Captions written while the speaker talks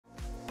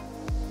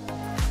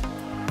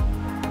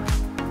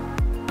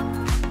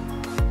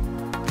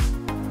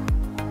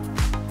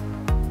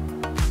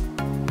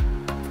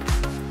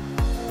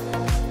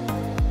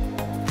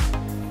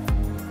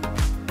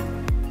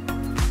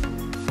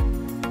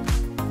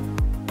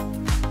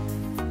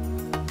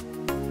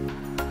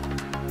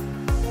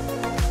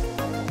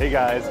Hey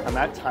guys, I'm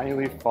at Tiny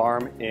Leaf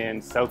Farm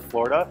in South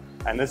Florida,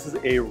 and this is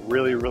a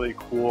really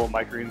cool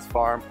microgreens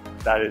farm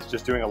that is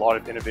just doing a lot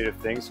of innovative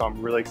things. So I'm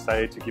really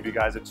excited to give you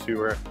guys a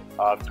tour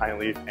of Tiny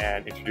Leaf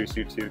and introduce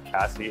you to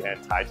Cassie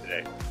and Ty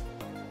today.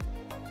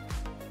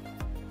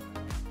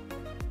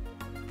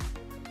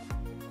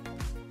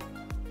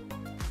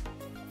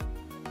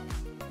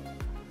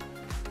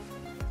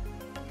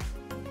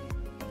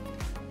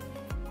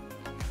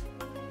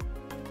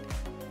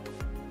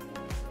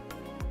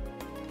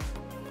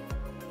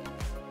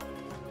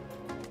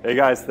 Hey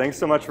guys, thanks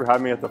so much for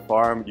having me at the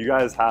farm. You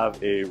guys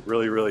have a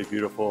really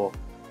beautiful,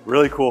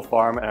 really cool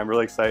farm, and I'm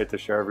really excited to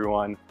share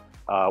everyone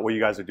what you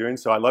guys are doing.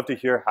 So I'd love to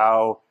hear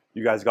how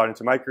you guys got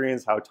into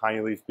microgreens, how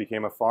Tiny Leaf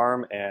became a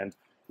farm, and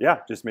yeah,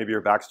 just maybe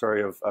your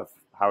backstory of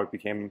how it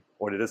became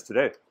what it is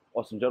today.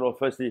 Awesome, Joe. Well,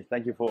 firstly,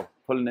 thank you for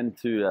pulling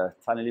into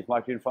Tiny Leaf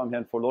Microgreen Farm here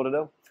in Fort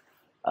Lauderdale.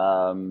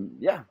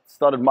 Yeah,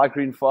 started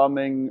microgreen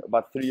farming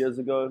about 3 years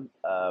ago.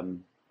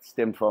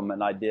 Stemmed from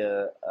an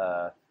idea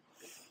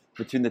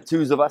between the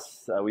twos of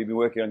us. We've been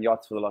working on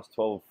yachts for the last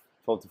 12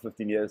 to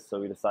 15 years, so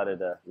we decided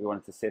we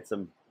wanted to set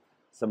some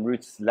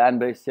roots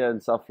land-based here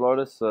in South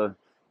Florida. So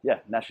yeah,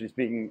 naturally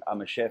speaking, I'm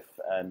a chef,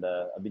 and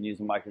I've been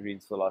using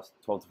microgreens for the last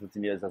 12 to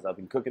 15 years as I've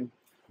been cooking.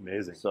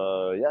 Amazing.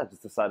 So yeah,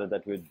 just decided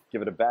that we'd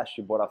give it a bash.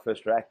 We bought our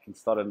first rack and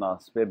started in our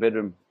spare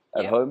bedroom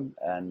at home,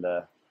 and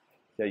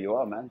here you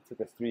are, man. It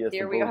took us 3 years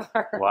Here to we build.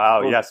 are.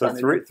 Wow, yeah, so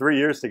three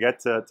years to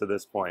get to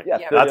this point.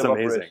 Yeah, that's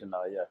amazing.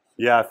 Now, yeah.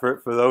 Yeah,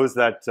 for those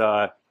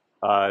that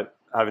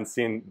haven't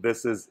seen,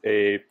 this is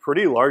a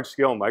pretty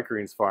large-scale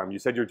microgreens farm. You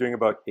said you're doing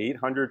about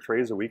 800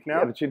 trays a week now?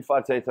 Yeah, between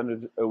 500 to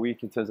 800 a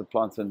week in terms of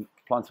plants and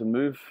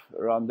move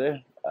around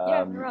there.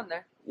 Yeah, around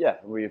there. Yeah,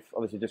 we've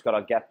obviously just got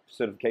our GAP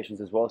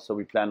certifications as well, so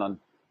we plan on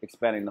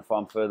expanding the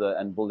farm further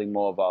and building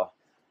more of our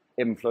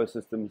ebb and flow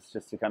systems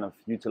just to kind of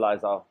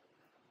utilize our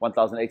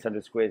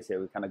 1,800 squares here.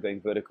 We're kind of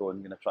going vertical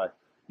and going to try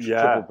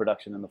triple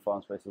production in the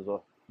farm space as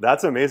well.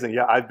 That's amazing.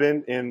 Yeah, I've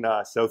been in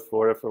South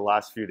Florida for the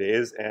last few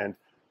days, and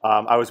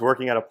I was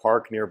working at a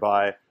park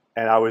nearby,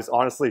 and I was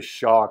honestly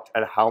shocked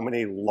at how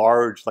many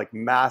large, like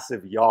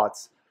massive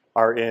yachts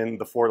are in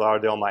the Fort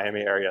Lauderdale,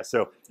 Miami area.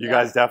 So you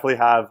guys definitely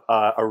have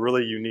a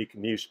really unique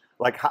niche.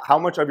 Like, how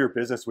much of your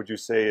business would you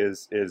say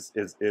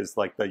is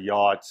like the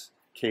yacht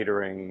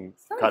catering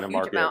kind of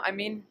market? Amount. I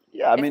mean,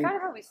 it's kind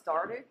of how we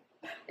started.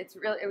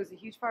 It was a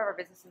huge part of our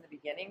business in the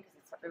beginning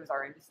because it was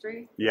our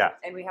industry. Yeah.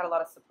 And we had a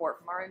lot of support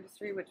from our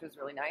industry, which was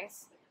really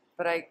nice.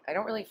 But I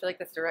don't really feel like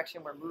that's the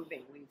direction we're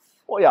moving.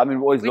 Well, yeah, I mean,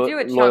 we're always we do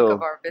a chunk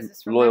of our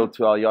business from loyal them.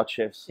 to our yacht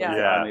chefs. Yeah.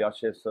 I'm a yacht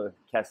chef, so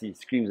Cassie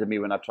screams at me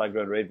when I try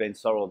growing red vein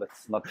sorrel.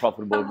 That's not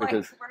profitable I'm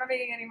because like, we're not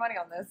making any money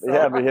on this. So.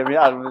 Yeah, but hear me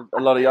out.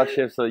 A lot of yacht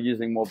chefs are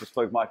using more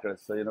bespoke micros,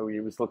 so you know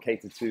we still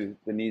cater to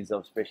the needs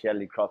of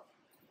specialty crop.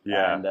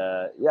 Yeah, and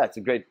yeah, it's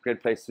a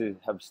great place to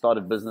have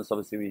started business.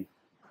 Obviously, we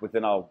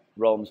within our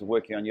realms of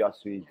working on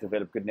yachts, we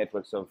develop good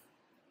networks of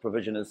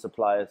provisioners,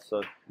 suppliers.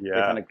 So they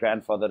kind of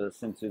grandfathered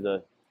us into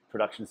the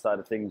production side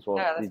of things, or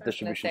the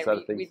distribution side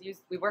of things.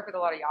 We work with a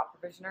lot of yacht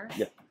provisioners,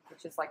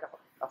 which is like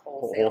a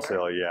wholesaler.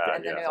 Wholesale, yeah.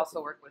 And then we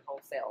also work with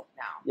wholesale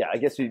now. Yeah, I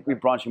guess we're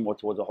branching more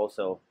towards a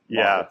wholesale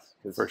market.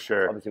 Yeah, for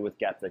sure. Obviously with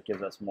GAP, that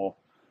gives us more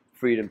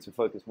freedom to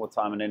focus more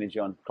time and energy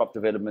on crop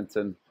development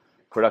and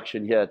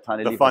production here at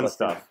Tiny Leaf. The fun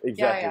stuff.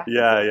 Exactly.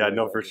 Yeah,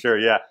 no, for sure.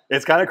 Yeah,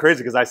 it's kind of crazy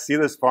because I see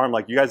this farm,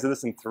 like you guys did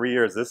this in 3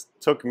 years. This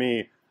took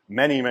me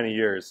many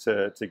years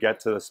to get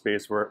to the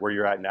space where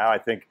you're at now. I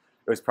think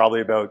it was probably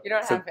about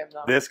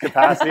this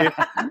capacity.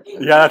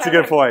 Yeah, that's a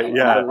good point.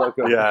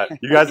 Yeah.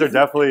 You guys are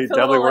definitely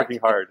working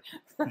hard.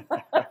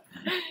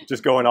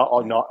 Just going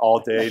all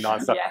day,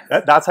 nonstop.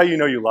 Yes. That's how you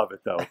know you love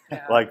it, though.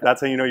 Yeah. Like that's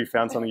how you know you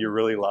found something you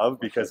really love,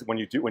 because when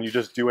you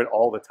just do it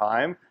all the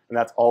time and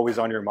that's always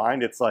on your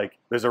mind, it's like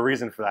there's a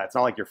reason for that. It's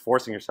not like you're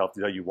forcing yourself to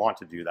do that. You want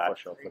to do that.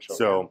 For sure.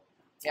 So.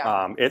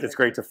 It's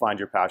great to find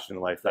your passion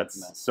in life.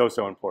 That's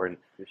so important.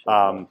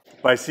 But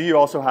I see you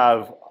also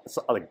have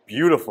like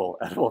beautiful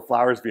edible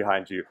flowers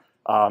behind you.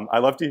 I'd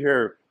love to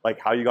hear like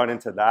how you got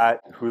into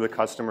that, who the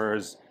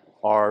customers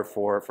are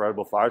for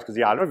edible flowers, because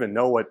I don't even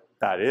know what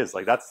that is.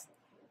 Like that's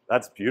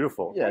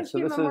beautiful. Yeah, so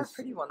this is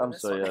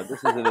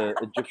this is an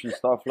Egyptian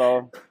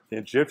starflower. The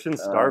Egyptian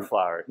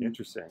starflower,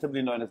 interesting.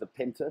 Typically known as a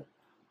penta.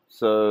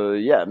 So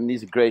yeah,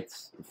 these are great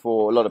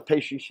for a lot of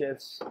pastry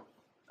chefs.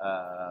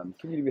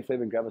 Can you do me a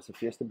favor and grab us a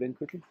Fiesta blend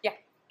quickly? Yeah.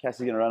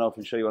 Cassie's going to run off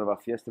and show you one of our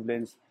Fiesta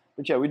blends.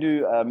 But yeah, we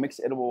do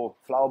mixed edible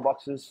flower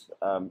boxes.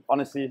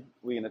 Honestly,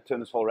 we're going to turn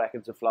this whole rack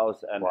into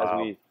flowers. And as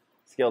we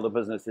scale the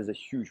business, there's a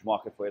huge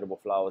market for edible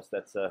flowers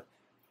that's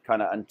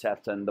kind of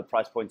untapped. And the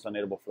price points on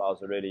edible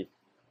flowers are really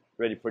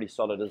pretty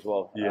solid as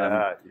well.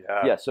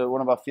 Yeah, so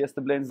one of our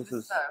Fiesta blends. This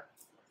is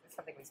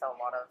something we sell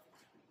a lot of.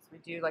 We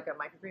do like a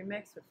microgreen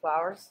mix with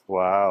flowers.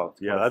 Wow.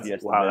 Yeah,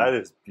 that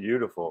is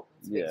beautiful.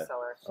 Seller.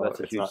 So that's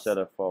a huge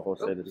setup for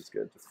wholesalers. It's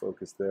good to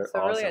focus there.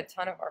 So really a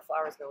ton of our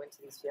flowers go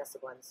into these Fiesta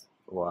blends.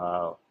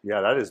 Wow.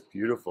 Yeah, that is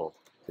beautiful.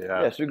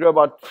 Yeah. So we grow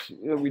about,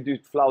 we do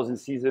flowers in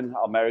season,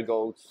 our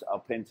marigolds, our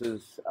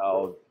pentas,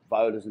 our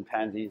violas and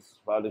pansies.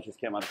 Violas just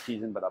came out of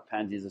season, but our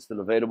pansies are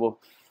still available.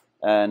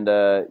 And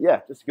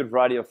yeah, just a good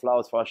variety of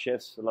flowers for our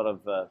chefs. A lot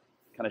of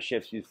kind of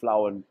chefs use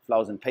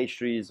flowers in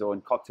pastries or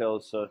in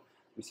cocktails. So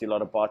we see a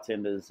lot of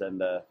bartenders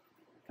and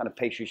kind of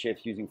pastry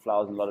chefs using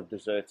flowers in a lot of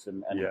desserts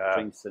and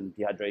drinks and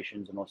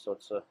dehydrations and all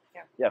sorts. So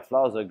yeah,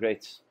 flowers are a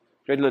great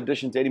little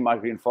addition to any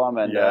microgreen farm,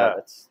 and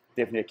it's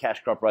definitely a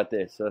cash crop right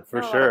there. So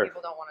for sure, a lot of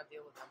people don't want to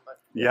deal with them, but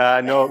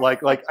yeah, no,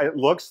 like it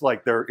looks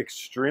like they're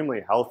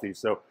extremely healthy.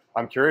 So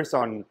I'm curious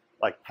on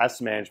like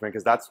pest management,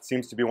 because that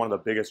seems to be one of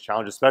the biggest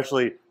challenges,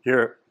 especially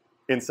here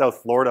in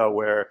South Florida,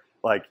 where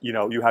like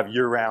you have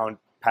year-round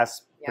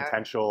pest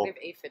potential. We have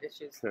aphid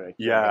issues. Correct.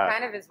 Yeah, it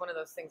kind of is one of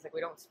those things, like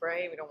we don't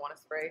spray, we don't want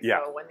to spray.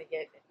 Yeah. So when they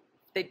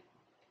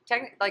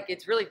technically, like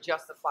it's really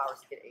just the flowers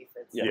that get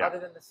aphids. Yeah. Other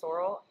than the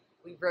sorrel,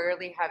 we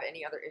rarely have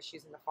any other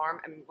issues in the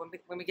farm. I mean,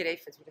 when we get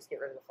aphids, we just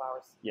get rid of the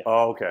flowers. Yeah.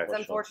 Oh, okay. It's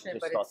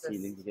unfortunate, but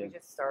we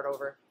just start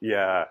over.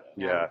 Yeah.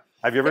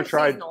 Have you ever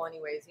tried? Seasonal,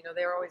 anyways.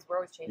 We're always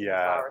changing the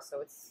flowers,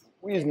 so it's.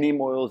 We use neem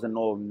oils and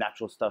all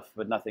natural stuff,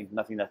 but nothing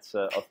that's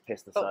of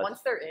pesticides. But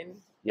once they're in,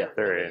 they're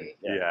really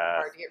in.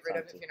 hard to get rid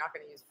of if you're not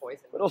going to use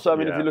poison. But also, I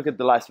mean, if you look at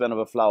the lifespan of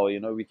a flower,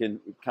 we can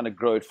kind of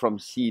grow it from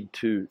seed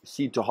to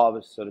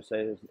harvest, so to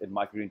say, in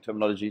microgreen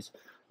terminologies.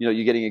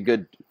 You're getting a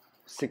good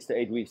 6 to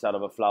 8 weeks out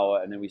of a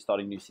flower, and then we're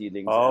starting new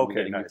seedlings. And we're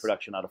getting new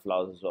production out of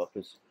flowers as well.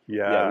 Because we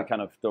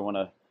kind of don't want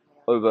to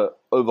over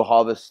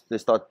harvest. They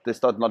start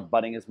not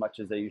budding as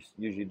much as they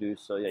usually do.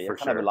 So you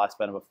kind of have a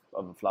lifespan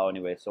of a flower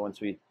anyway. So once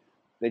they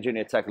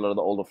generally attack a lot of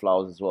the older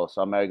flowers as well.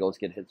 So our marigolds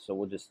get hit. So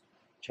we'll just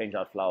change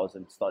out flowers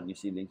and start new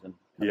seedlings. And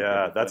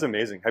that's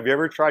amazing. Have you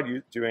ever tried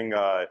doing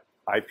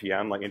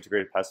IPM, like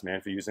integrated pest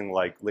management, using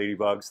like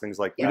ladybugs, things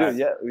like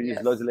that? We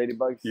use loads of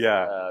ladybugs.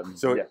 Yeah.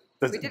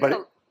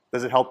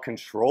 Does it help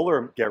control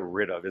or get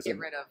rid of? Get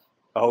rid of.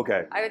 Oh,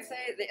 okay. I would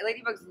say the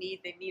ladybugs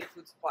need a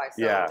food supply,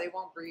 so they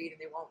won't breed and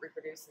they won't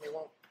reproduce and they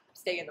won't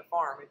stay in the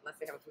farm unless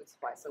they have a food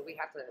supply. So we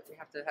have to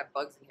have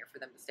bugs in here for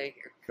them to stay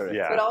here. Correct.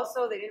 Yeah. But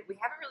also we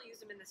haven't really used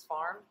them in this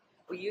farm.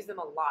 We use them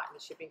a lot in the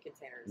shipping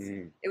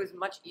containers. It was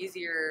much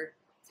easier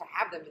to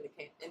have them in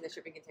the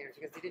shipping containers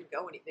because they wouldn't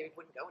go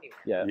anywhere.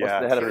 Yeah.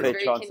 They had a fair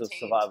chance of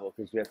survival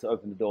because we had to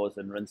open the doors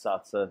and rinse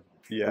out. So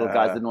little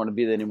guys didn't want to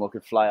be there anymore,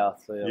 could fly out.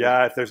 So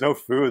if there's no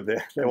food,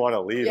 they want to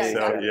leave.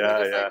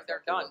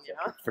 They're done.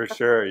 For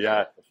sure.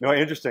 Yeah. No,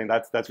 interesting.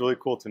 That's really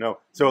cool to know.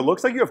 So it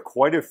looks like you have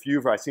quite a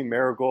few. I see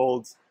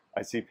marigolds.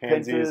 I see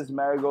pansies. Pentas,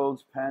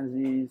 marigolds,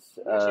 pansies.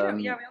 We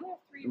only have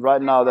 3.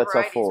 Right now, that's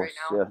our 4. Right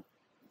now.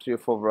 3 or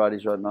 4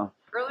 varieties right now.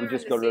 Earlier in the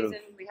season,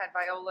 we had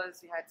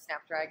violas, we had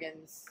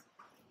snapdragons.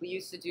 We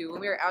used to do,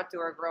 when we were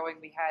outdoor growing,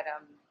 we had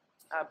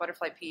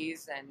butterfly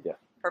peas and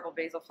purple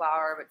basil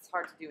flower, but it's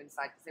hard to do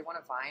inside because they want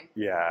a vine.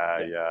 Yeah.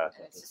 And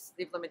it's just,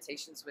 they have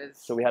limitations with.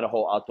 So we had a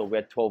whole outdoor, we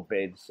had 12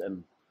 beds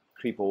and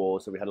creeper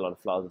walls, so we had a lot of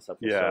flowers and stuff.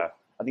 Yeah. So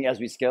I think as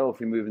we scale, if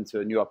we move into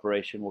a new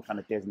operation, we'll kind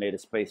of designate a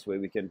space where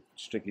we can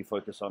strictly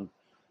focus on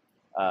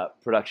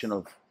production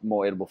of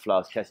more edible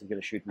flowers. Cassie's going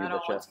to shoot me.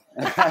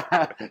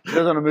 She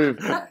doesn't want to move.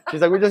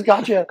 She's like, we just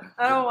got you.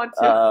 I don't want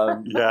to.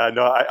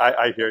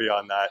 I hear you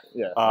on that.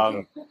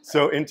 Yeah.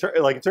 So in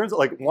terms of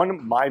like one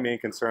of my main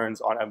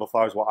concerns on edible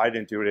flowers, why I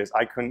didn't do it is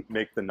I couldn't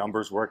make the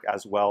numbers work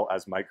as well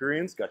as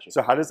microgreens. Gotcha.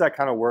 So how does that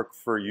kind of work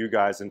for you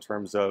guys in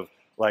terms of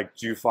like,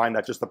 do you find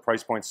that just the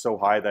price point's so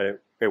high that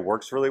it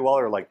works really well,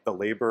 or like the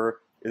labor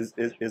is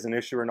an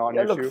issue or not an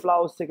issue? Look,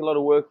 flowers take a lot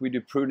of work. We do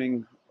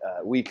pruning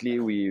weekly.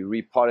 We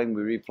repotting,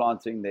 we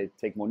replanting. They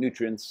take more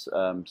nutrients.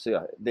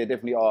 They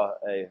definitely are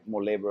a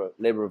more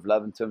labor of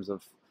love in terms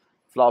of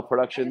flower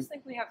production. I just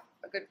think we have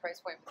a good price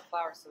point for the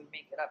flowers, so we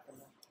make it up in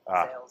the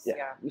sales.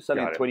 Yeah. We're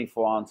selling a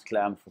 24-ounce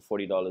clam for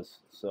 $40.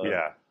 So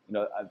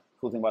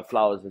cool thing about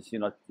flowers is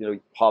you're not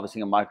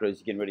harvesting a micro is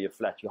you're getting rid of your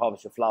flat. You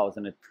harvest your flowers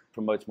and it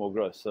promotes more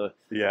growth. So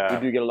we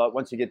do get a lot.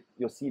 Once you get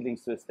your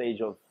seedlings to a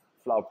stage of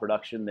flower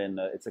production, then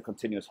it's a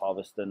continuous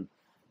harvest. And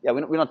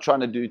we're not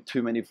trying to do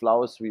too many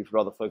flowers. We'd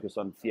rather focus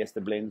on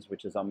Fiesta blends,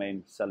 which is our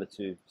main seller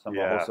to some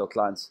of our wholesale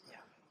clients.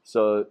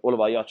 So all of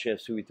our yacht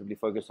chefs who we typically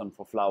focus on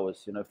for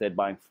flowers, if they're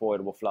buying 4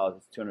 edible flowers,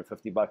 it's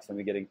 $250, and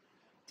we're getting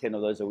 10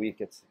 of those a week.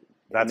 That's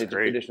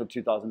great. Additional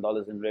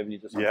 $2,000 in revenue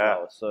just on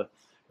flowers. So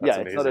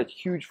it's not a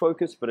huge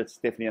focus, but it's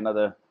definitely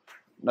another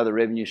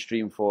revenue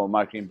stream for a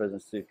microgreen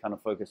business to kind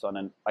of focus on.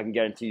 And I can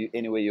guarantee you,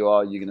 anywhere you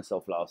are, you're going to sell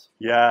flowers.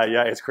 Yeah,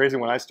 it's crazy.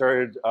 When I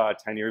started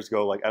 10 years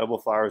ago, like edible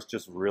flowers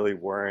just really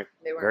weren't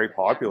very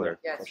popular,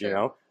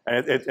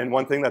 And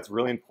one thing that's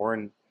really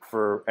important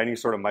for any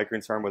sort of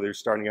microgreen farm, whether you're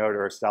starting out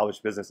or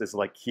established business, is to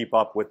like keep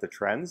up with the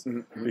trends.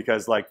 Mm-hmm.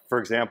 Because like, for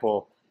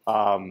example,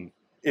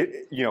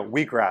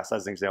 wheatgrass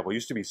as an example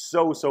used to be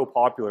so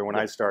popular when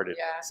I started.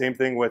 Yeah. Same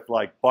thing with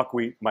like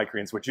buckwheat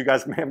microgreens, which you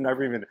guys may have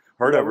never even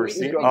heard of or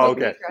seen. Oh,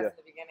 okay.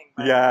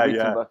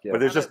 But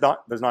there's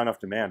not enough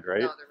demand,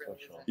 right? No, there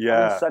really isn't.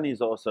 Yeah. I mean,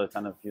 Sunny's also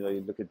kind of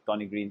you look at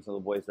Donny Greens, all the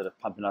boys that are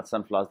pumping out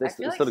sunflowers. There's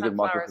still a good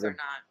market for them.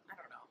 I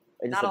don't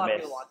know. Not a lot of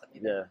people want them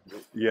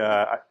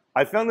either.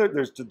 I found that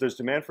there's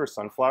demand for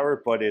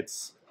sunflower, but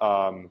it's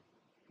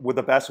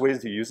the best ways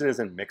to use it is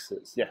in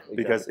mixes. Yeah, exactly.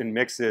 Because in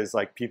mixes,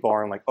 like people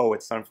aren't like, oh,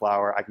 it's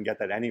sunflower, I can get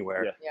that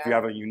anywhere. Yeah. If you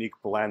have a unique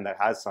blend that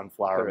has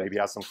sunflower, Correct. maybe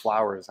has some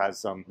flowers, has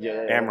some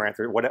amaranth,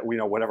 or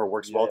whatever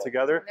works well And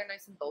together. they're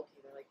nice and bulky.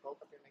 They're like bulk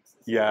up your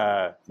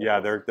mixes. Yeah,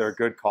 they're a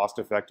good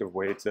cost-effective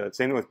way to.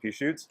 Same with pea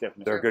shoots.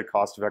 Definitely. They're a good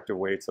cost-effective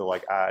way to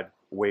like add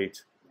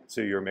weight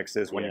to your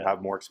mixes when you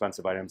have more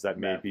expensive items that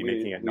may be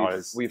making it not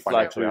as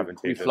financially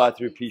advantageous. We fly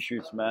through pea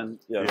shoots, man.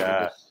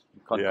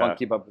 Can't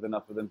keep up with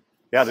enough of them.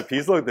 Yeah, the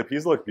peas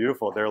look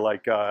beautiful. They're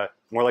like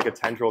more like a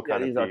tendril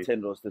kind of pea. These are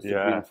tendrils. This is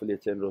beautifully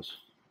tendrils.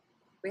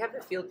 We have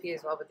the field pea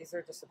as well, but these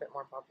are just a bit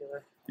more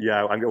popular.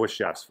 Yeah, I'm going with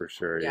chefs for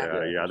sure.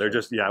 Yeah. They're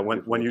just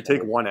when you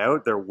take one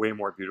out, they're way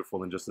more beautiful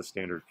than just the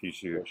standard pea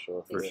shoot.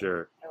 For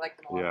sure. I like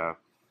them a lot.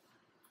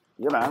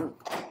 Yeah, man.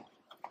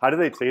 How do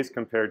they taste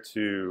compared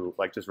to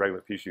like just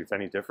regular pea shoots?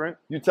 Any different?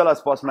 You tell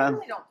us, boss man. I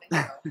really don't think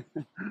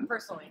so,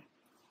 personally.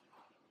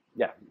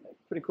 Yeah,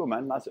 pretty cool,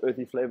 man. Nice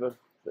earthy flavor.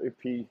 Very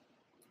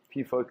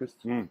pea focused.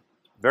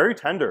 Very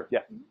tender.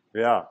 Yeah.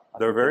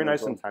 They're very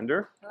nice and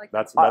tender.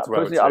 That's what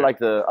personally, I would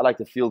say. I like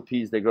the field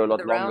peas. They grow a lot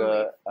The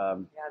longer.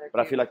 but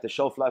I feel like the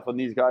shelf life on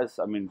these guys.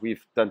 I mean,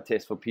 we've done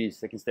tests for peas.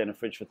 They can stay in the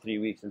fridge for 3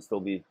 weeks and still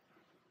be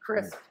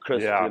crisp.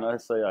 Yeah. You know.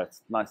 So yeah,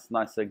 it's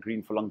nice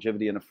green for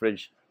longevity in the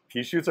fridge.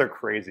 Pea shoots are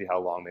crazy how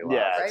long they last.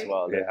 Yeah, Right? it's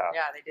wild. Yeah.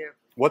 Yeah, they do.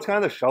 What's kind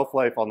of the shelf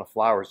life on the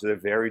flowers? Does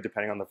it vary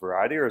depending on the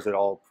variety, or is it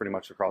all pretty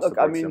much across the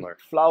board similar?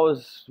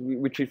 Flowers,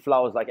 we treat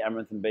flowers like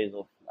amaranth and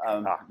basil.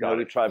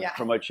 We try to Yeah.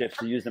 promote chefs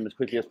to use them as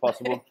quickly as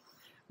possible.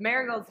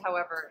 Marigolds,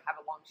 however, have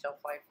a long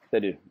shelf life.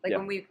 They do. Like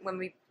when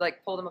we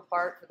like pull them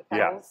apart for the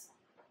petals,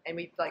 and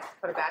we like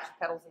put a batch of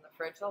petals in the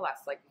fridge, they'll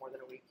last like more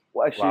than a week.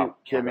 Well, actually,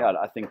 hear me out.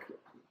 I think,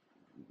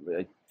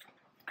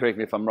 correct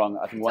me if I'm wrong,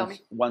 I think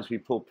once we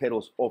pull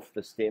petals off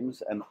the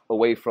stems and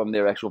away from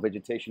their actual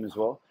vegetation as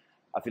well,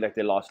 I feel like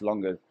they last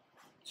longer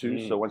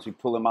too. So once we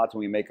pull them out and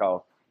we make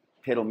our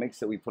petal mix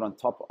that we put on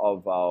top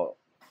of our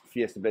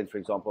Fiesta blends, for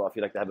example, I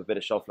feel like they have a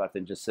better shelf life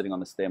than just sitting on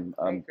the stem.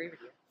 I agree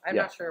with you. I'm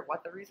not sure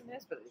what the reason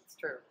is, but it's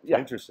true. Yeah.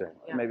 Interesting.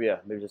 Yeah. Maybe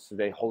just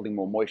they're holding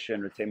more moisture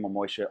and retain more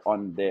moisture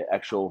on their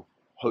actual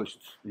host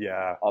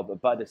of a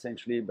bud,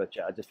 essentially. But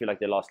I just feel like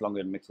they last longer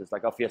in mixes.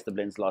 Like our Fiesta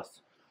blends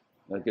last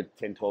a good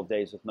 10, 12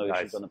 days with no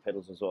issues on the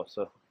petals as well.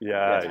 So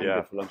it's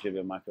good for longevity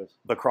of micros.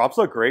 The crops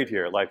look great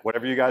here. Like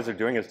whatever you guys are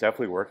doing is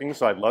definitely working.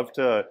 So I'd love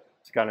to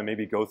kind of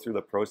maybe go through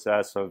the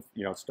process of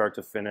start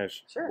to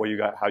finish. What you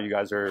got, how you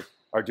guys are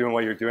doing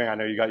what you're doing. I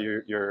know you got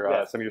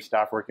your some of your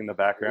staff working in the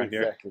background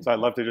here. So I'd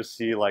love to just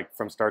see like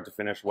from start to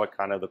finish what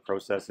kind of the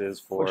process is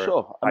for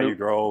how you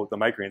grow the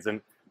microgreens.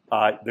 And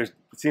it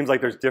seems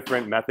like there's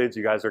different methods.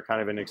 You guys are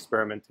kind of in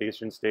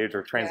experimentation stage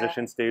or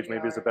transition stage,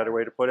 maybe is a better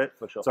way to put it.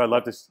 So I'd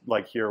love to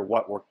like hear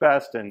what worked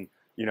best and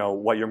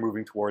what you're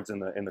moving towards in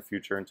the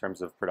future in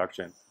terms of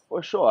production.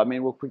 For sure. I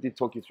mean, we'll quickly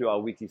talk you through our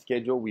weekly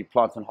schedule. We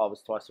plant and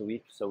harvest twice a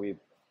week. So we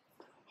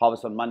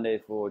harvest on Monday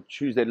for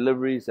Tuesday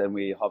deliveries, and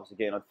we harvest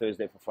again on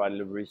Thursday for Friday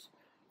deliveries.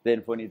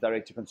 Then for any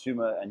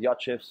direct-to-consumer and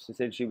yacht chefs,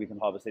 essentially, we can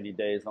harvest any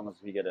day as long as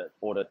we get an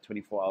order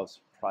 24 hours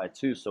prior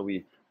to. So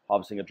we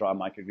harvesting a dry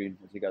microgreen.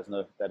 As you guys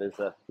know, that is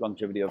the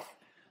longevity of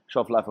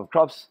shelf life of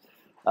crops.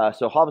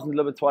 So harvest and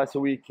deliver twice a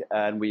week,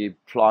 and we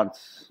plant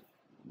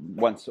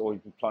twice a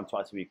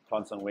week.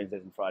 Plants on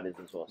Wednesdays and Fridays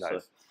as well.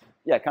 Nice.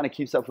 So it kind of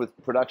keeps up with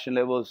production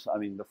levels. I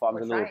mean, the farm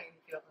is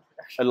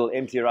a little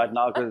empty right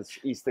now because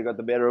Easter got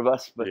the better of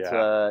us. But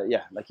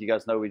like you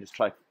guys know, we just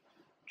try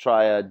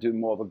do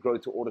more of a grow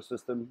to order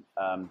system.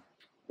 We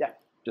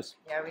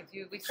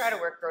try to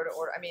work grow to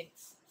order. I mean,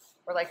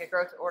 we're like a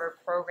grow to order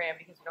program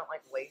because we don't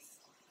like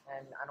waste,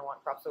 and I don't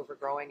want crops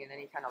overgrowing and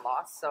any kind of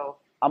loss. So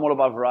I'm all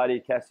about variety.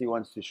 Cassie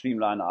wants to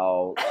streamline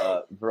our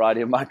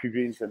variety of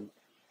microgreens, and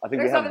I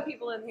think there's we have other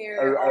people in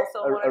here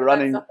also a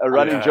running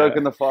joke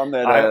in the farm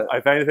that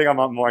if anything, I'm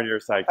more on your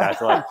side,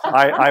 Cassie.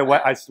 Like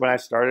when I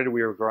started,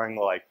 we were growing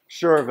like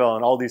Chervil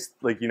and all these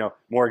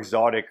more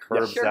exotic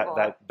herbs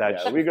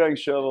we're growing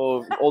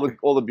Chervil,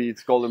 all the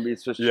beets, golden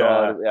beets, just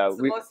charred. It's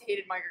the most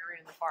hated microgreen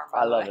in the farm.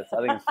 I love it.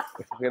 I think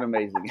it's fucking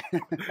amazing.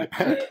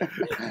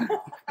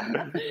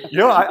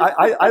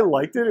 I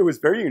liked it. It was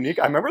very unique.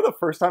 I remember the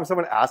first time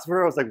someone asked for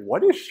it, I was like,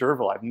 "What is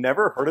Chervil? I've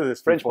never heard of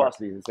this French before."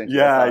 parsley,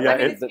 essentially. I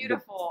mean, it's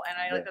beautiful,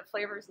 and the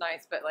flavor is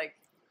nice, but like.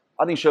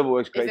 I think Chervil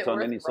works great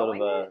on any sort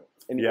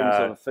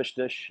of fish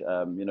dish.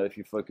 If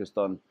you focused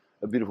on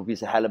a beautiful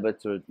piece of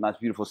halibut or a nice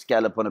beautiful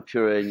scallop on a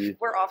puree.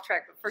 We're off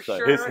track, but for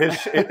sure. His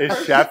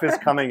chef is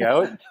coming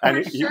out.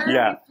 And he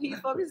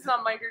focuses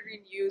on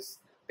microgreen use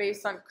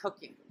based on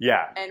cooking.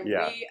 And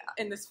we,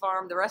 in this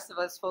farm, the rest of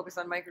us focus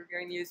on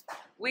microgreen use.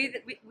 We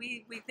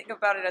think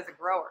about it as a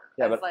grower.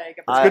 But it's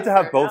good to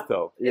have both,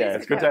 though.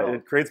 It's good to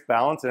it creates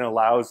balance and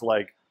allows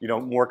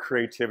more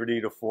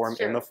creativity to form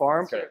in the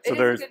farm. So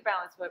there's a good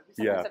balance, but we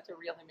sometimes have to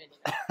reel him in.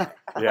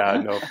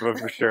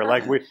 For sure.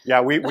 Like we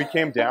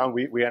came down.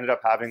 We ended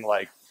up having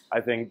I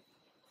think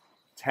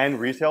 10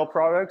 retail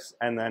products,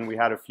 and then we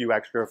had a few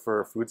extra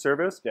for food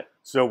service.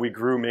 So we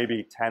grew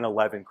maybe 10,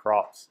 11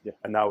 crops,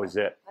 and that was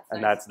it.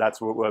 That's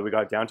what we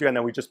got down to. And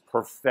then we just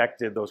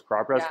perfected those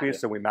crop recipes,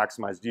 so we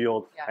maximized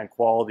yield and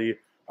quality.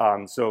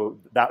 So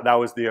that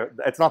was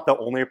it's not the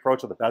only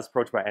approach or the best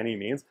approach by any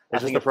means.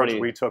 It's just the approach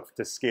we took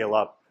to scale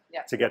up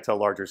to get to a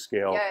larger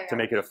scale to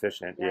make it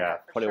efficient.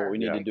 Probably what we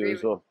need to do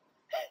as well.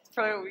 It's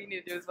probably what we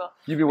need to do as well.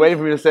 You've been waiting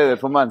for me to say that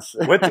for months.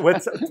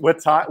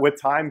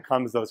 with time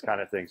comes those kind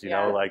of things, you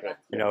know, like,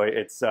 you know,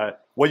 it's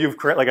what you've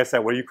created, like I said,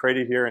 what you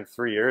created here in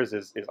 3 years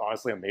is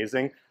honestly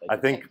amazing. I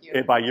think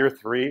by year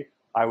 3,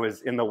 I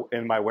was in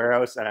my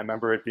warehouse, and I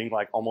remember it being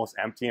like almost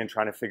empty and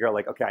trying to figure out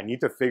like, okay, I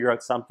need to figure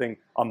out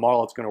a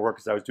model that's going to work,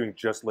 because I was doing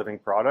just living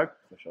product.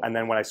 And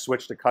then when I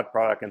switched to cut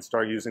product and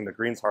started using the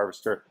greens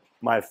harvester,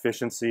 my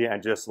efficiency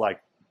and just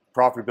like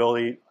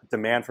profitability,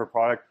 demand for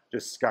product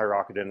just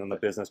skyrocketed, and the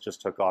business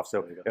just took off.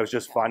 So it was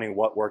just finding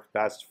what worked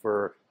best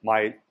for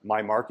my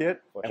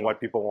market and what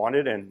people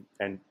wanted,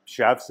 and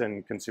chefs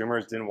and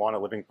consumers didn't want a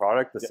living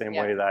product the same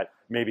way that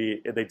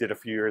maybe they did a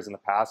few years in the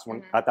past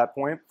when at that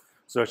point.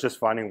 So it's just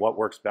finding what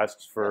works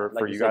best for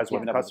you guys,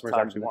 what the customers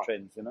actually want.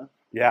 Trends, you know?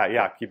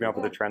 Yeah, keeping up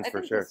with the trends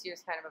for sure. This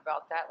year's kind of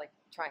about that, like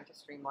trying to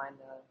streamline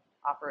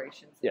the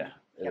operations. And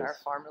get our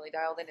farm really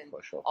dialed in, and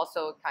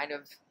also kind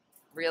of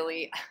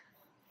really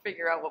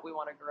figure out what we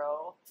want to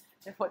grow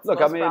and what's most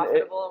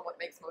profitable and what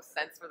makes most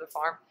sense for the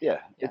farm.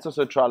 It's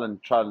also trial and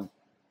error.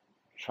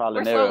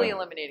 We're slowly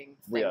eliminating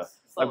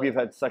things. Like we've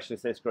had such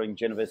success growing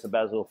Genovese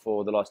basil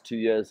for the last 2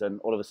 years, and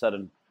all of a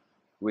sudden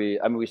we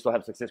still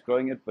have success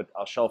growing it, but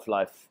our shelf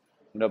life,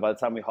 you know, by the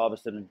time we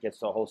harvest it and it gets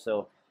to our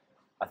wholesale,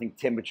 I think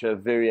temperature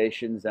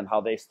variations and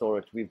how they store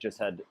it, we've just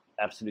had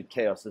absolute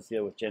chaos this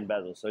year with Gen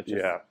basil. So it's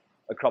just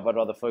a crop I'd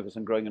rather focus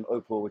on growing in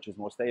opal, which is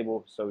more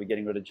stable. So we're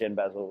getting rid of Gen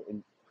basil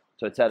in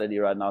totality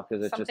right now,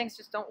 because it's some things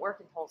just don't work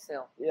in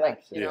wholesale. Yeah,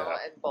 like, you know,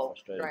 in bulk.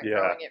 Growing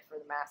it for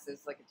the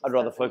masses, like I'd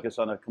rather focus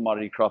on a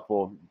commodity crop,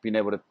 or being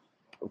able to,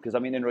 because I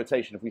mean, in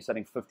rotation, if we're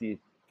selling 50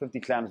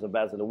 clams of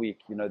basil a week,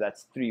 you know,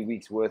 that's 3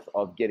 weeks worth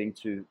of getting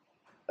to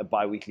a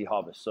bi-weekly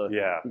harvest. So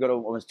we've got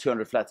almost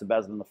 200 flats of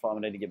basil on the farm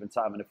at any given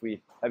time, and if we're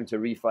having to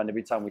refund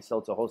every time we sell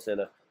to a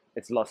wholesaler,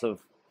 it's loss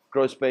of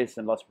grow space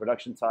and loss of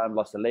production time,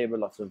 loss of labor,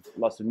 loss of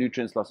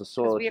nutrients, loss of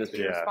soil. We have to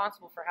be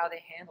responsible for how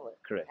they handle it.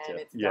 Correct. And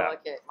it's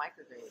delicate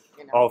microgreen.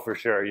 You know? Oh, for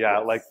sure. Yeah.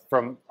 Like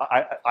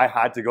I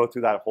had to go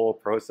through that whole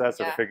process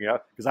of figuring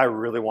out, because I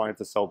really wanted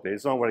to sell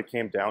basil, and what it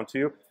came down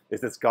to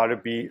is it's got to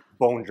be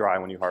bone dry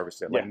when you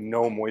harvest it, like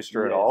no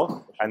moisture at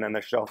all, and then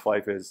the shelf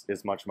life is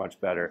much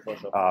better.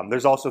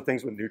 There's also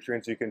things with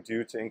nutrients you can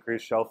do to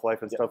increase shelf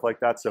life and stuff like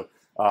that. So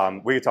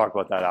we can talk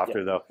about that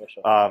after though.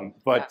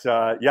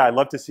 I'd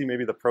love to see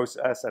maybe the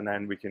process, and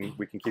then we can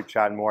keep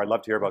chatting more. I'd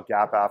love to hear about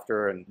Gap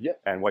after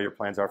and what your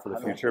plans are for the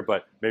future.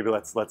 But maybe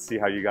let's see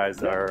how you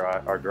guys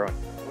are growing.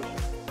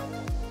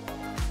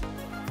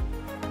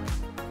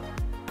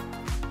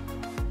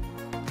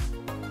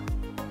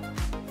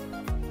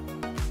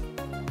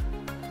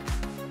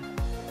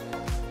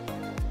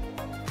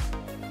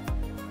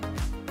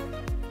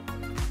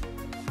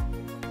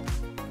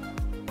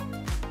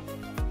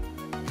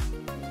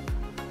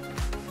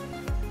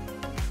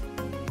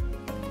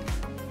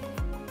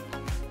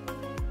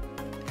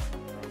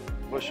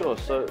 For sure.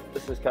 So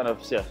this is kind of,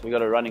 we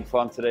got a running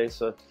farm today.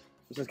 So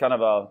this is kind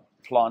of our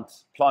plant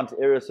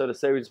area, so to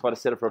say. We just want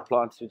to set up for a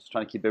plant. So we're just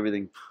trying to keep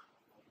everything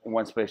in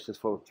one space, just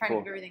for trying to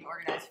keep everything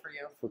organized for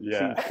you.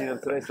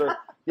 Today. So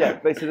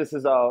basically this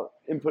is our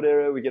input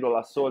area. We get all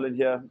our soil in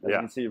here. As you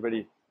can see, we've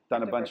already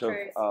done a bunch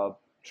of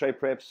tray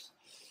preps.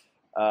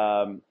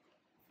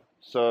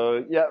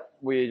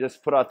 We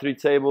just put our 3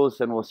 tables,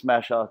 and we'll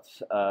smash out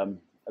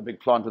a big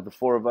plant with the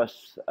 4 of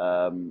us.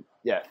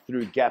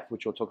 Through Gap,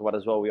 which we'll talk about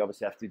as well, we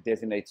obviously have to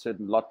designate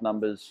certain lot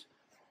numbers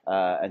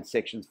and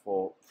sections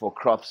for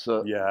crops.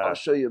 So I'll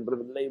show you a bit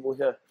of a label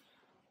here.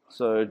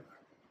 So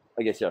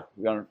I guess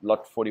we're on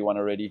lot 41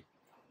 already.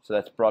 So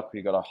that's Brock.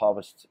 We got our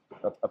harvest,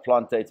 a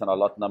plant date and our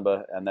lot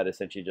number, and that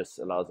essentially just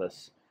allows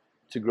us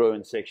to grow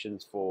in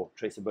sections for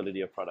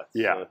traceability of products.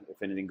 So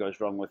if anything goes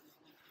wrong with,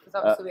 because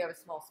obviously we have a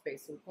small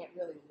space, so we can't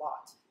really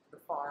lot the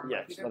farm.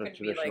 It's not a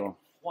traditional. Be like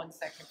 1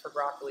 section for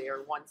broccoli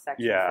or 1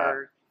 section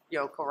for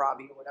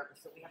kohlrabi or whatever.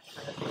 So we have to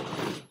kind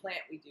of each plant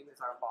we do is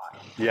our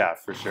lot. Yeah,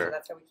 for sure. So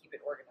that's how we keep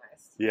it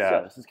organized.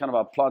 So this is kind of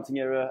our planting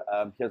area.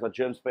 Here's our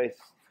germ space,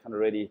 kind of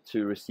ready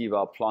to receive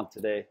our plant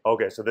today.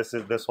 Okay, so this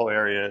whole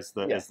area is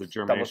the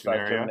germination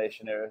area.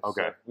 Germination area.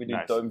 Okay, so we do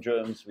dome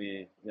germs.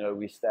 We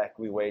stack,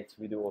 we wait,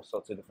 we do all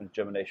sorts of different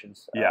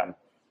germinations.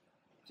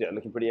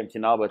 Looking pretty empty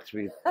now, but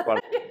we.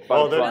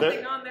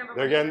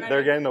 They're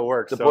getting the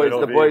work. The boys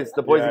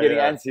are getting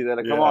antsy. They're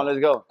like, come on, let's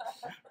go.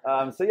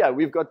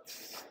 We've got,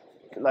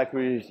 like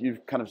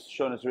you've kind of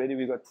shown us already,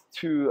 we've got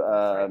 2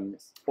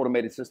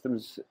 automated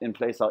systems in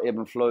place. Our ebb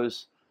and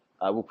flows.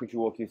 We'll quickly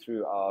walk you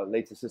through our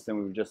latest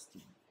system we've just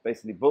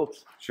basically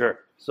built. Sure.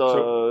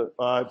 So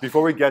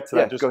before we get to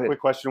that, just a quick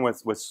question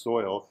with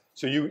soil.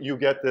 So you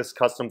get this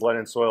custom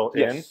blended soil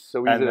in?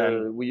 So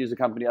we use a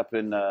company up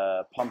in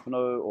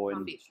Pompano or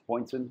in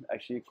Boynton,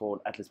 actually,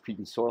 called Atlas Peak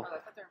and Soil.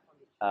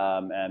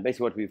 And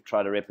basically what we've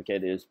tried to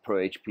replicate is Pro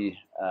HP.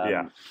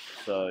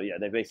 So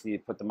they basically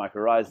put the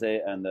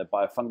mycorrhizae and the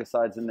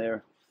biofungicides in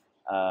there.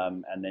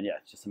 And then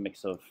it's just a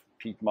mix of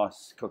peat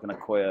moss, coconut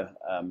coir,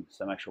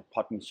 some actual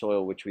potting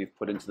soil, which we've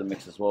put into the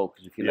mix as well,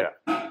 because we feel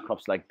like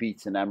crops like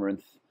beets and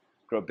amaranth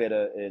grow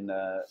better in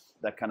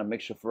that kind of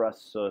mixture for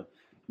us. So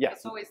yeah,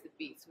 it's always the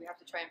beets. We have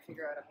to try and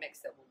figure out a mix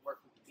that will work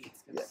with the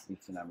beets. Yeah,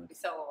 beets and amaranth. We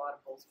sell a lot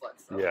of bull's blood.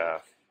 So.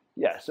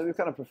 Yeah. So we've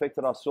kind of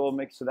perfected our soil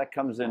mix. So that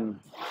comes in.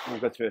 We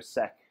go through a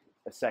sack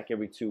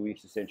every 2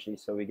 weeks essentially.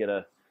 So we get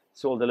a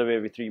soil delivery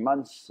every 3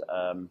 months,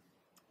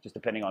 just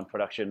depending on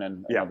production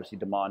and obviously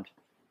demand.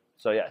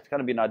 So yeah, it's kind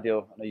of been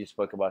ideal. I know you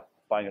spoke about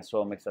buying a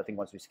soil mix. I think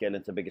once we scale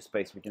into bigger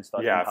space, we can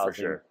start. Yeah, for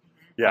sure.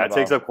 Yeah, it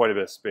takes up quite a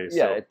bit of space.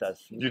 Yeah, so it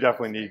does. You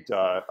definitely need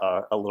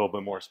a little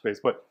bit more space.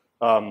 But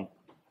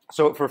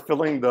so for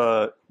filling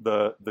the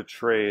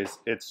trays,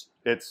 it's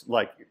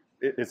like,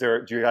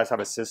 do you guys have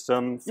a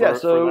system? For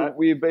that?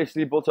 We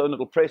basically built our own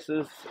little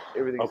presses.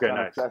 Everything's kind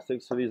of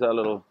plastic. So these are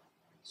little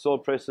soil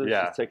presses.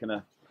 Yeah. Just taken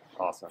a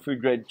food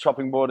grade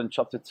chopping board and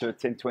chopped it to a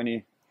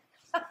 1020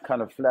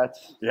 kind of flat.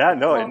 Yeah,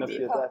 no, if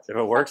it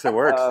works, it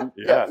works.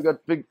 We got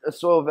a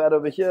soil vat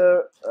over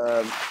here.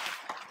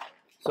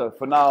 So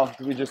for now,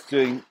 we're just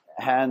doing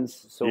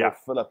hands. So we'll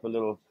fill up a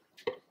little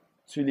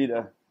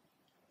 2-liter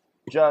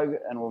jug,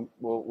 and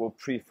we'll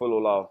pre-fill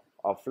all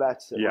our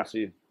flats. And once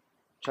you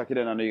chuck it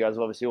in, I know you guys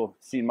have obviously all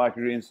seen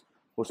microgreens.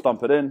 We'll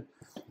stomp it in,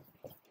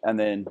 and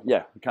then we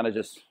kind of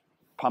just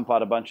pump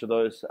out a bunch of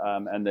those,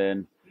 and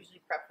then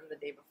usually prep them the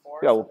day before.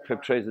 Yeah, we'll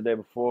prep trays the day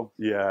before.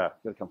 Yeah,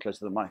 gotta come close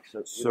to the mic.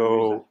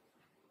 So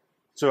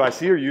I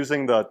see you're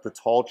using the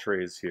tall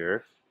trays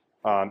here.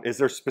 Is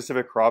there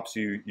specific crops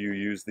you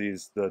use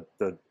the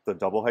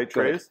double height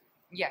trays?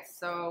 Yes,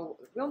 so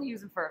we only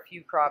use them for a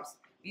few crops.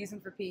 We use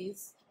them for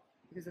peas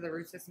because of the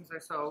root systems are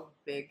so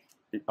big.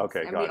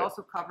 Okay, and we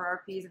also cover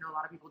our peas. I know a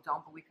lot of people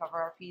don't, but we cover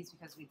our peas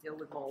because we deal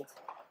with mold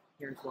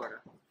here in Florida.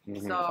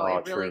 Mm-hmm. So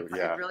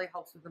it really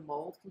helps with the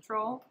mold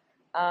control.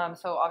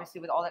 So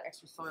obviously with all that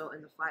extra soil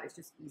in the flat, it's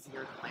just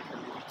easier to plant them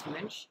in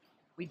 2-inch.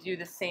 We do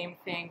the same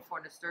thing for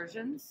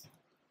nasturtiums.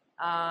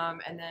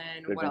 And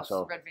then what else?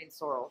 Red vein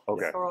sorrel.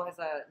 Okay. The sorrel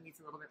needs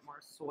a little bit more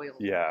soil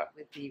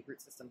with the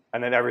root system.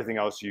 And then everything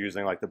else you're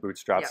using, like the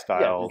bootstrap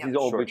style. Yeah, these are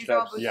all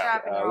bootstraps. We just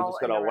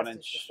got our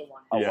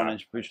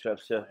 1-inch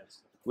bootstraps here.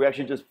 We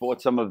actually just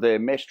bought some of their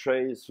mesh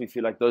trays. We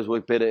feel like those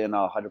work better in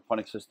our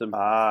hydroponic system.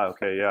 Ah,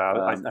 okay,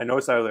 yeah. I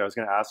noticed that earlier. I was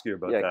going to ask you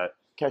about that.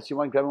 Cassie, you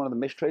want to grab one of the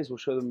mesh trays? We'll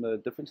show them the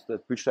difference. The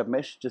bootstrap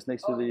mesh just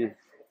next to the...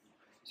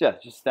 So yeah,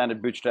 just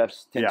standard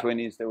bootstraps,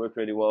 1020s. They work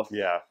really well.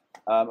 Yeah.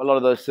 A lot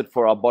of those sit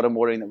for our bottom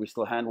watering that we're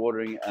still hand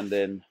watering, and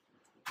then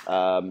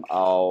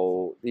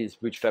these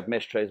bootstrap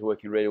mesh trays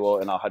working really well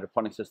in our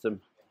hydroponic system.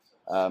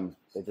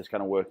 They just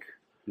kind of work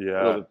a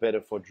little bit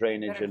better for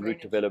drainage and root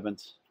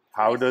development.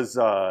 How does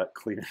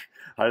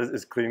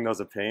is cleaning those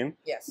a pain?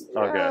 Yes.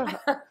 Okay.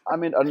 I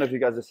mean, I don't know if you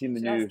guys have seen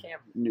the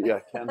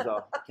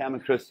Cam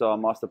and Chris are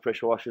master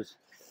pressure washers.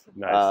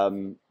 Nice.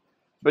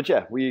 But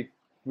yeah, we're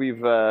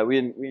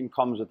in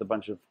comms with a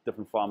bunch of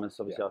different farmers.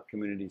 Obviously, our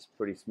community's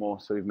pretty small,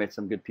 so we've met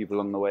some good people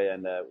along the way,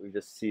 and we've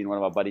just seen one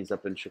of our buddies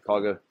up in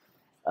Chicago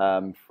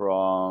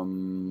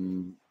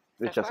from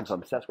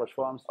Sasquatch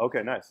Farms.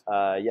 Okay, nice.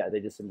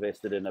 They just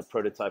invested in a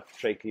prototype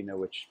tray cleaner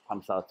which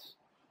pumps out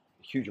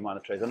a huge amount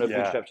of trays. I know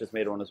Bootstrap just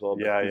made one as well,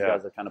 but these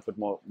guys have kind of put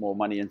more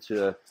money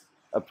into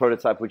a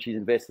prototype which he's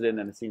invested in,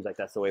 and it seems like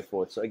that's the way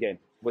forward. So again,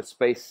 with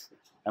space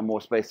and more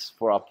space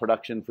for our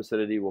production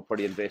facility, we'll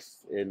probably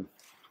invest in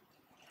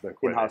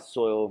in-house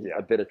soil,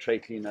 a bit of tray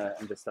cleaner,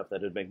 and just stuff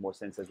that would make more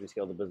sense as we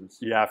scale the business.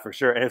 Yeah, for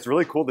sure. And it's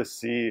really cool to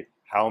see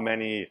how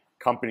many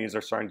companies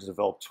are starting to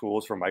develop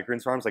tools for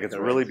microgreens farms. Like, it's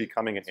really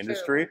becoming an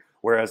industry.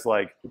 Whereas,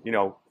 like,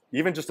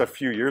 even just a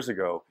few years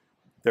ago,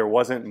 there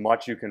wasn't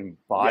much you can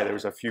buy. There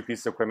was a few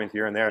pieces of equipment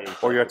here and there,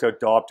 or you had to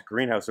adopt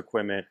greenhouse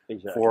equiment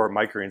for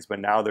microgreens. But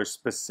now there's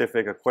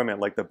specific equipment,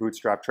 like the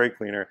Bootstrap tray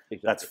cleaner,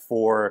 that's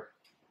for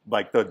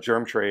like the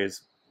germ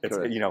trays. It's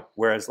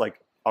whereas like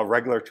a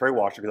regular tray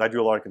washer, because I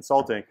do a lot of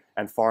consulting,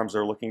 and farms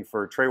are looking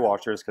for tray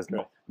washers because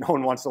no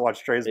one wants to wash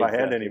trays by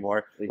hand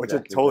anymore, which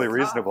is totally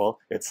reasonable.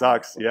 It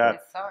sucks, yeah.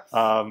 It sucks.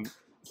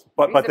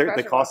 But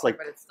they cost like.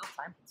 But it's still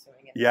time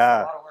consuming. It's a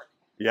lot of work.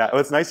 Yeah, well,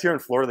 it's nice here in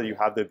Florida that you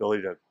have the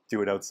ability to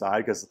do it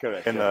outside, because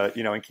in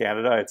in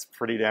Canada it's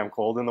pretty damn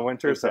cold in the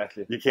winter, so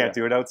you can't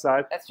do it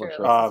outside. That's true.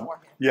 So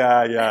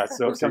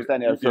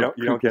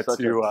you don't get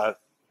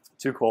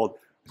too cold.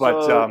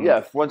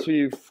 But once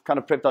we've kind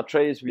of prepped our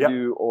trays, we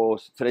do, or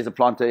today's a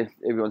plant day,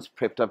 everyone's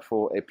prepped up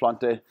for a plant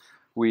day.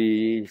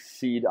 We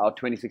seed our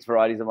 26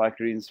 varieties of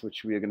microgreens,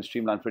 which we are going to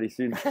streamline pretty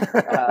soon.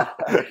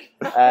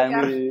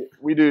 And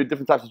we do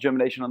different types of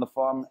germination on the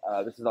farm.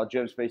 This is our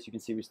germ space. You can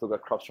see we still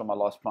got crops from our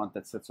last plant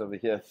that sits over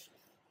here.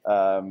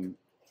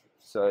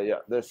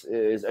 This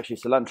is actually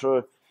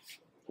cilantro.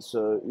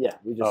 So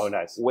we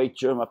just wait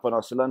germ up on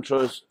our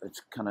cilantros. It's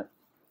kind of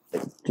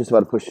just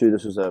about to push through.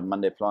 This was a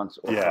Monday plant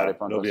or Friday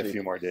plant. It'll be a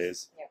few more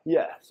days.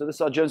 Yeah, so this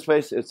is our germ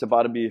space. It's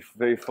about to be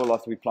very full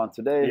after we plant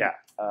today. Yeah.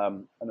 I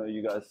know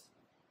you guys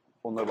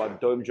all know about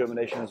dome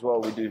germination as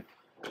well. We do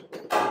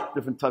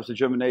different types of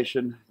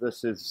germination.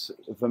 This is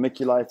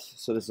vermiculite.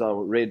 So this is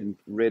our red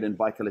and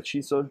bicolor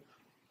chiso.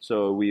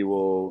 So we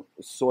will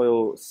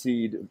soil,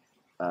 seed,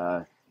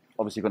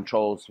 Obviously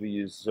controls, we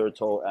use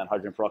xylitol and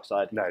hydrogen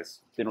peroxide.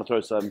 Nice. Then we'll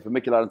throw some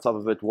vermiculite on top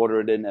of it, water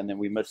it in, and then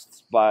we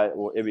mist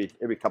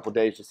every couple of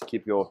days just to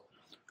keep your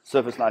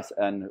surface nice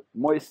and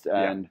moist.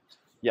 And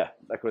like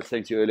I was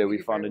saying to you earlier, we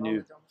found a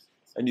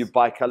new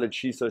bicolored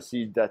shiso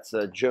seed that's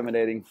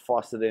germinating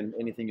faster than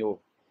anything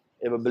you'll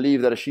ever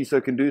believe that a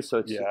shiso can do. So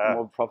it's a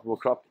more profitable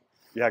crop.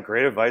 Yeah,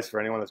 great advice for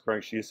anyone that's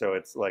growing shiso.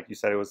 It's like you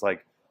said, it was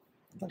like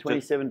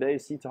 27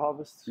 days seed to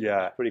harvest.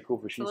 Yeah, it's pretty cool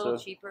for shiso. It's a little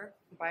cheaper.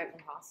 You buy it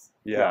from Haas.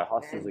 Yeah,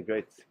 Haas is a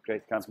great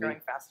company. It's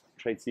growing faster.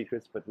 Trade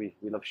secrets, but we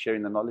love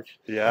sharing the knowledge.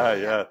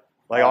 Yeah.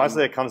 Like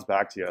honestly, it comes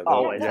back to you.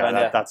 Always.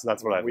 That's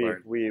what I've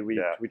learned. We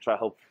try to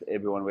help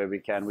everyone where we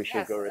can. We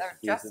should go recipes.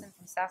 Justin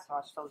from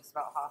Sasquatch told us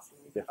about Haas, and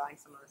we've been buying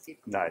some of the seed.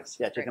 Nice.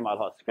 Yeah, check them out.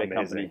 Haas, great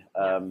company.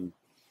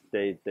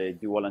 They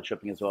do well on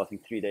shipping as well. I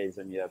think 3 days,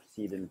 and you have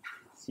seed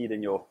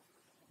in your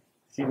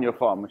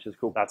farm, which is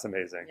cool. That's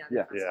amazing.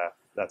 Yeah,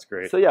 that's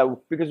great.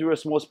 So because we're a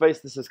small space,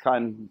 this is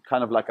kind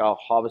of like our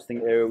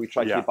harvesting area. We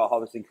try to keep our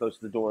harvesting close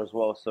to the door as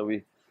well, so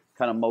we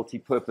kind of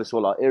multi-purpose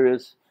all our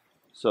areas.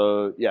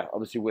 So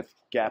obviously with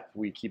GAP,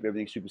 we keep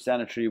everything super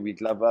sanitary. We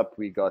glove up.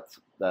 We got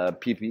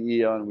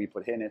PPE on. We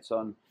put hairnets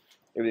on.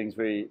 Everything's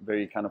very,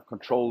 very kind of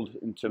controlled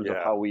in terms of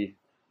how we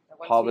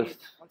harvest.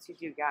 Once you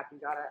do GAP, you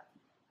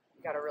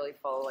gotta really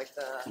follow like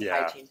the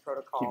hygiene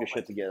protocol. Keep your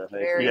shit together.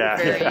 Very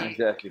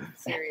exactly.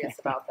 Serious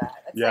about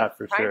that. That's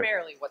for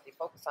primarily what they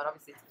focus on.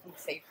 Obviously, it's food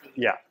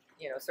safety.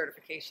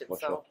 Certification.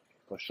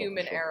 For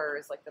human error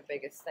is like the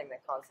biggest thing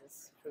that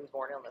causes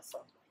foodborne illness. So.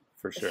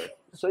 For sure.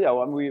 So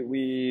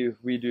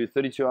we do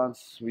 32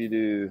 ounce, we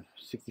do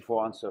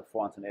 64 ounce, so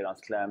 4 ounce and 8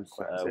 ounce clams.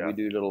 We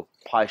do little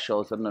pie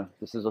shells. I don't know.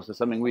 This is also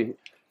something we.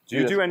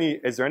 Is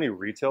there any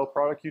retail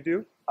product you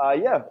do?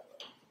 Yeah.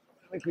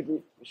 Let me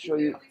quickly show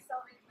you.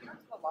 We don't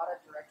do a lot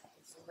of direct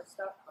consumer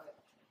stuff, but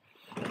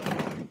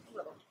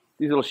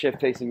these little chef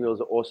tasting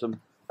wheels are awesome.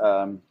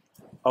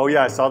 Oh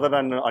yeah, I saw that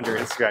on your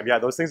Instagram. Yeah,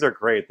 those things are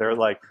great. They're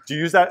like, do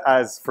you use that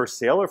as for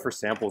sale or for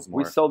samples more?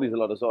 We sell these a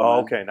lot as well. Oh,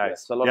 okay,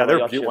 nice. So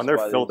when they're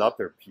filled up,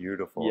 they're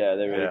beautiful. Yeah,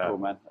 they're really cool,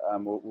 man.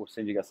 We'll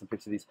send you guys some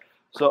pictures of these.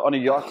 So on a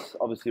yacht,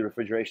 obviously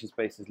refrigeration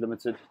space is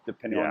limited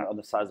depending on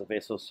the size of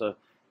vessel. So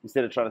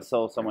instead of trying to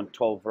sell someone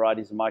 12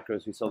 varieties of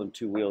micros, we sell them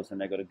 2 wheels,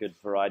 and they got a good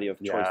variety of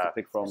choice to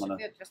pick from.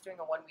 Especially if just doing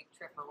a 1 week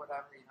trip or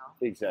whatever,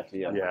 Exactly,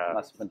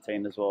 nice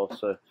contained as well.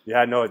 So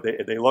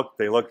they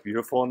look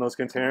beautiful in those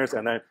containers,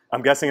 and then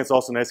I'm guessing it's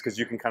also nice because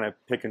you can kind of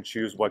pick and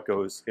choose what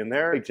goes in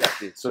there.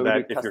 Exactly. So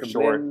that if you're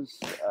short,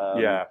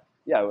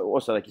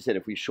 Also, like you said,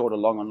 if we short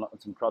along on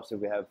some crops, if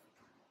we have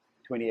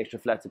 20 extra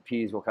flats of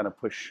peas, we'll kind of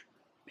push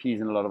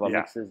peas in a lot of our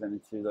mixes and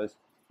into those.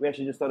 We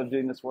actually just started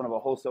doing this for one of our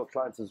wholesale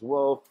clients as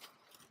well.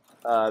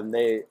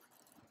 They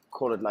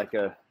call it like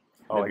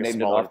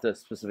named it after a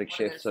specific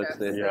chef, so it's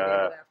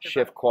the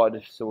chef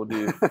quad. So we'll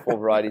do 4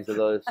 varieties of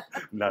those.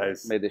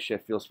 Nice. Made the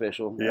chef feel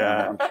special.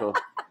 Yeah, I'm sure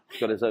he's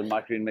got his own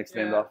microgreen mix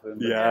named after him.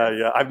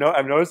 Yeah. I've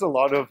noticed a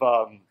lot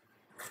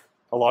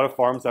of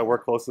farms that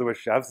work closely with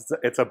chefs.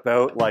 It's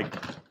about like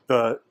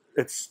the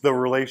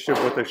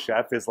relationship with the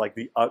chef is like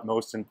the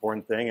utmost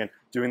important thing, and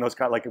doing those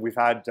kind of, like we've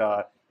had.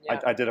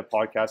 I did a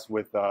podcast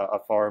with a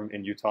farm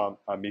in Utah,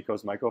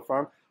 Miko's Micro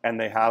Farm, and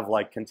they have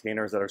like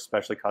containers that are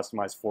specially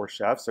customized for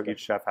chefs. So each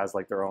chef has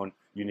like their own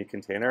unique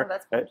container,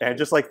 and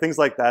just like things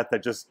like that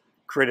just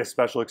create a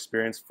special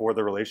experience for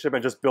the relationship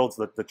and just builds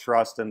the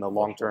trust and the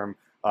long-term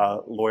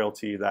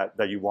loyalty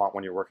that you want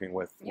when you're working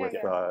with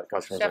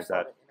customers like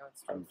that.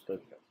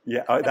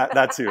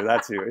 That too. I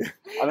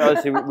mean,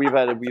 honestly,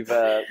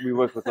 we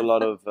work with a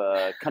lot of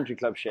country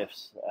club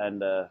chefs,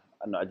 and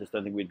I just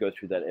don't think we'd go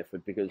through that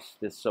effort because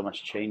there's so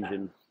much change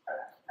in.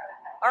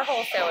 Our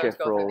wholesalers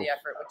go through the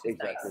effort, which is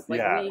nice.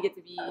 Like we get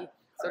to be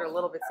sort of a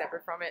little bit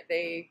separate from it.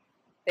 They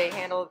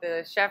handle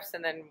the chefs,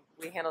 and then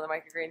we handle the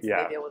microgreens. And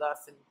they deal with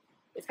us, and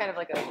it's kind of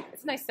like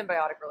it's a nice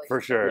symbiotic relationship.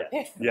 For sure.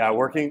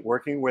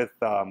 Working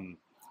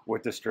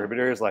with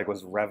distributors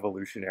was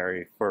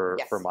revolutionary for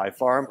my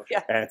farm,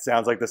 and it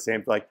sounds like the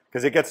same,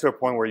 because it gets to a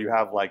point where you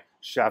have like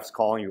chefs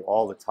calling you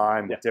all the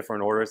time with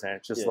different orders, and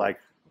it's just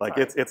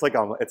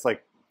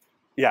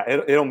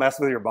it'll mess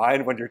with your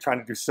mind when you're trying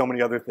to do so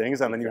many other things,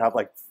 and then you have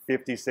like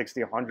 50,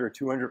 60, 100,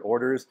 200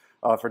 orders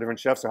for different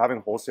chefs. So having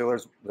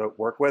wholesalers to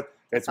work with,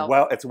 it's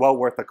well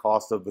worth the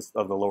cost of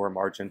the lower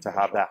margin to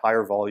have that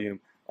higher volume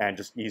and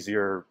just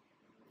easier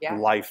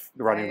life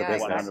running the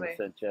business.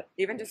 100%,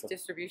 Even just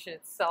distribution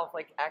itself,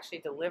 like actually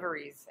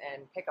deliveries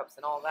and pickups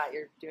and all that,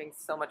 you're doing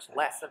so much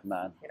less of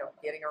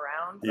getting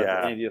around. If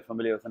any of you are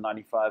familiar with the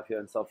 95 here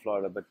in South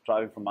Florida, but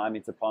driving from Miami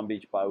to Palm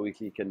Beach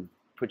bi-weekly can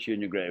put you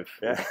in your grave.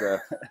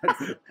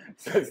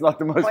 It's not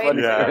the most fun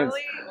experience.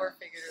 Literally or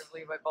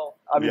figuratively, but both.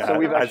 I mean, so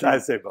we've actually,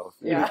 I'd say both.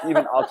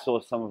 Even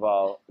outsourced some of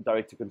our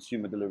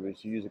direct-to-consumer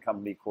deliveries. We use a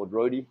company called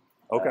Hardie.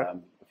 Okay.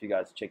 If you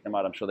guys check them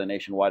out, I'm sure they're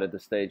nationwide at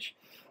this stage.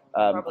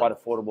 Quite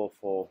affordable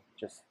for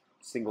just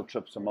single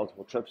trips or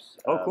multiple trips.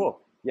 Oh, cool.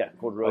 Yeah,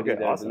 called Hardie.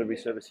 They're a delivery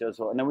service here as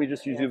well. And then we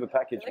just use Uber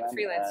Package, man.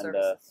 Freelance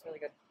service. It's really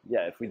good.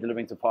 Yeah, if we're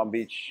delivering to Palm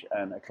Beach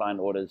and a client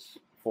orders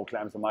 4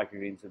 clams and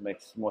microgreens, it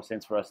makes more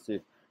sense for us to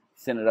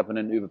send it up in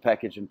an Uber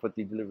package and put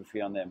the delivery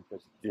fee on them,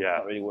 because it's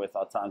not really worth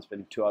our time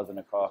spending 2 hours in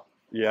a car.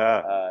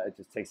 Yeah. It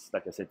just takes,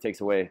 like I said,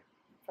 takes away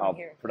our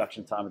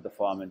production time at the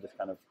farm, and just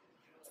kind of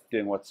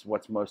doing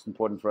what's most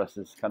important for us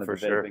is kind of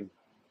developing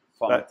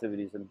farm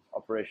activities and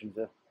operations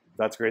there.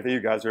 That's great that you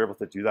guys are able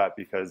to do that,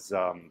 because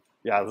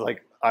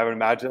like I would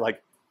imagine,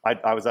 like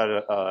I was at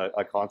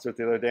a concert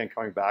the other day, and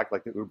coming back,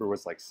 like the Uber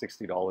was like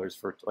 $60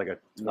 for like a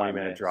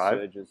 20-minute drive.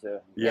 Surges,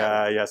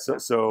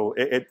 So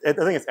I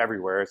think it's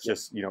everywhere. It's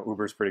just,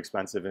 Uber's pretty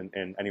expensive,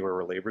 and anywhere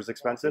where labor's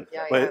expensive.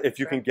 But if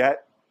you can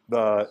get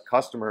the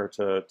customer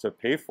to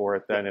pay for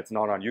it, then it's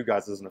not on you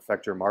guys. It doesn't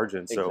affect your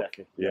margin. So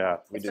exactly.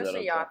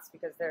 Especially yachts,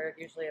 because they're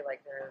usually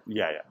like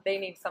they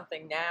need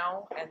something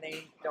now, and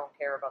they don't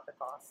care about the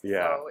cost.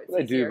 So it's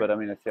they do, but I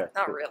mean, it's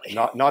not really.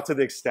 Not to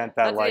the extent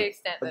that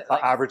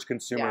the average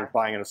consumer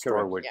buying in a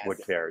store would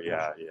care.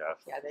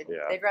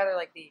 They'd rather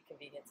like the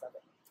convenience of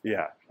it.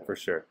 Yeah, for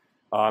sure.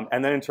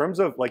 And then in terms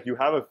of like, you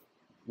have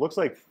looks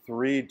like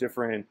 3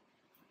 different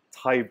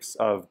types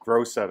of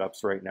grow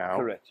setups right now.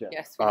 Correct. Yeah.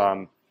 Yes.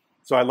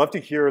 So I'd love to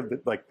hear,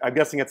 I'm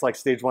guessing it's like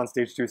stage 1,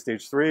 stage 2,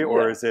 stage 3,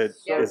 or is it?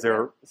 Is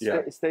there?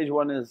 Stage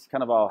 1 is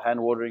kind of our hand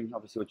watering,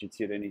 obviously what you'd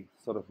see at any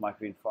sort of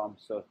microgreen farm.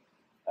 So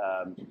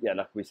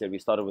like we said, we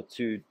started with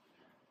two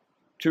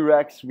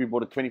racks. We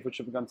bought a 20-foot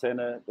shipping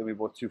container. Then we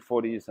bought 2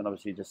 40s, and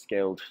obviously just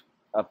scaled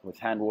up with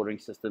hand watering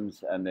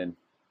systems, and then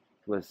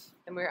was.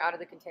 And we were out of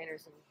the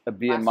containers. A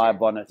BMI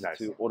bonnet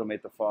to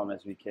automate the farm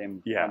as we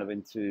came kind of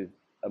into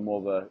a more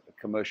of a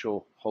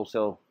commercial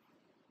wholesale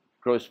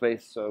grow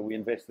space. So we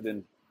invested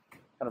in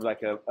kind of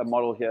like a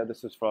model here.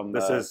 This is from...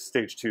 This is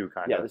stage 2,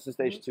 kind of. Yeah, this is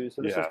stage 2.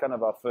 So this is kind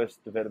of our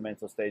first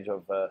developmental stage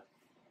of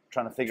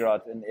trying to figure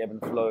out an ebb and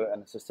flow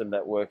and a system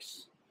that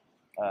works.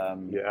 Are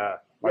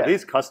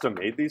these custom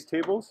made, these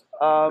tables?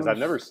 Because I've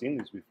never seen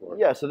these before.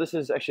 Yeah, so this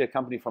is actually a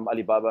company from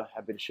Alibaba.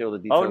 Happy to share all the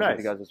details with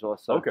you guys as well.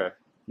 So,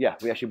 yeah,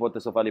 we actually bought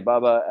this off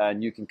Alibaba,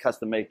 and you can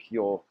custom make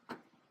your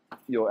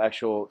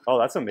actual. Oh,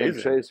 that's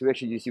amazing. Trays. We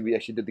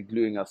actually did the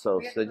gluing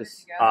ourselves. So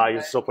just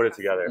you still put it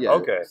together. Yeah,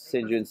 okay.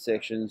 Send you in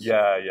sections.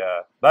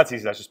 Yeah. That's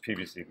easy. That's just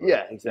PVC glue.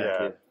 Yeah,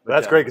 exactly. Yeah.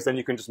 That's great, because then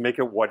you can just make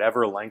it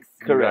whatever length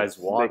you guys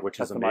want, which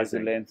is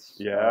amazing. Lengths.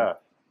 Yeah.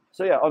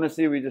 So yeah,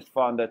 honestly, we just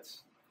found that,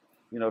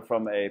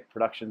 from a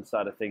production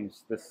side of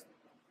things, this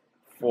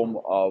form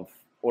of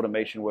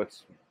automation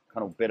works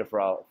kind of better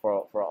for our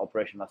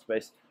operation, our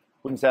space.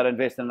 Wouldn't say I'd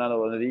invest in another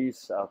one of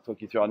these. I'll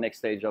talk you through our next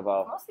stage of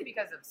our... Mostly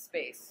because of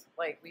space.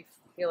 Like, we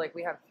feel like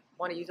we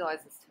want to utilize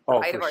this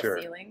height of our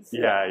ceilings.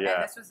 Yeah.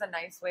 And this was a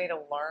nice way to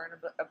learn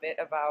a bit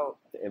about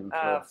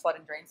flood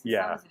and drain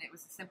systems, and it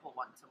was a simple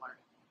one to learn.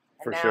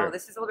 And now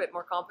this is a little bit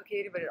more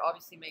complicated, but it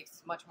obviously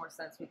makes much more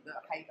sense with the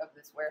height of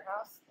this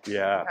warehouse.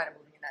 Yeah. We're kind of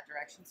moving in that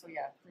direction. So 3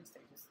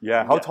 stages.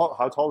 Yeah. How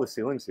tall the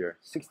ceilings here?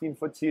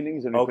 16-foot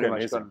ceilings, and we've pretty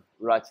much gone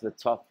right to the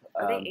top.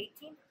 Are they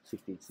 18?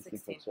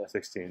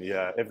 16.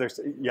 Yeah. If there's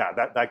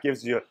that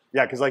gives you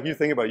because like you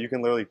think about it, you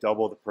can literally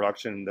double the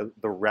production,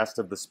 the rest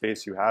of the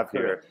space you have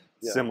here,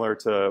 similar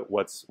to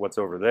what's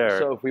over there.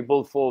 So if we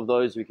build 4 of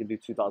those, we can do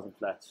 2,000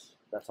 flats.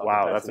 That's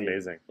that's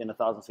amazing. In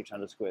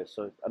 1,600 squares.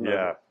 So I don't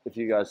know if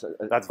you guys.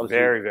 That's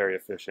very, very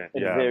efficient.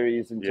 It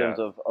varies in terms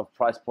of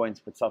price points,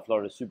 but South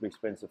Florida is super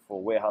expensive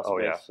for warehouse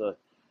space. So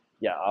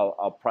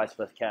our price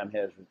per cam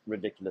here is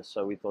ridiculous.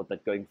 So we thought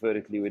that going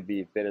vertically would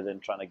be better than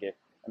trying to get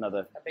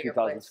another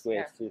 2,000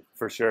 squares to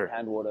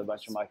hand water a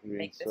bunch of microgreens.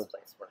 Make this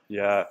place work.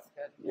 Yeah.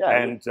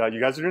 And you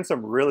guys are doing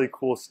some really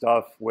cool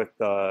stuff with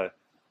the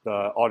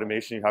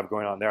automation you have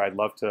going on there. I'd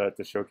love to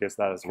showcase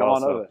that as well.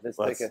 Come on over.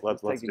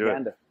 Let's do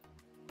it.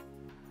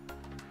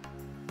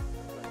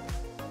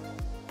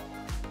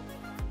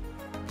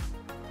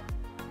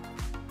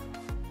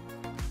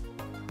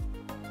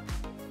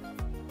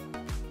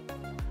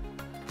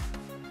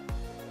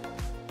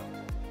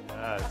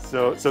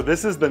 So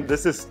this is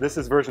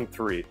version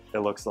 3. It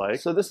looks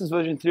like. So this is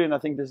version 3, and I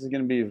think this is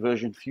going to be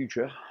version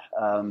future.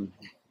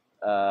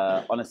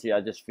 Honestly, I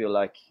just feel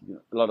like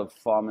a lot of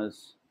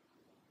farmers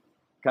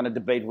kind of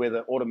debate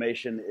whether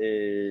automation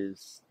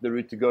is the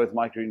route to go with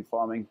microgreen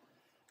farming.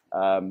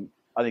 I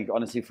think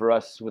honestly for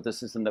us, with the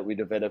system that we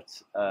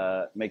developed,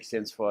 makes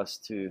sense for us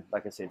to,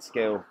 like I said,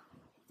 scale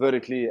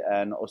vertically,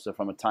 and also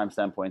from a time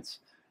standpoint.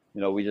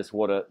 We just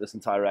water this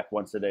entire rack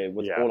once a day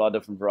with all our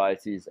different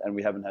varieties, and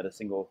we haven't had a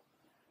single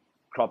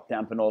crop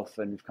dampen off,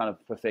 and we've kind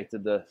of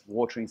perfected the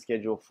watering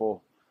schedule for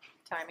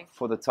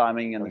the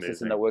timing and the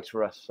system that works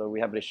for us. So we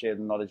have to share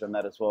the knowledge on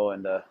that as well.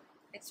 And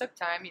it took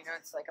time,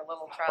 it's like a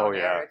little trial and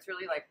error. It's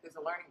really like there's a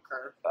learning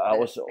curve. I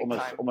also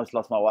almost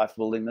lost my wife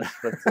building this,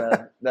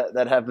 but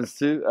that happens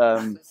too.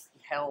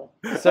 Hell.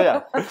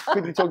 So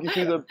quickly talk you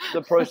through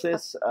the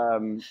process.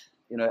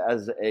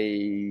 As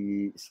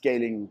a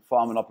scaling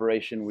farm and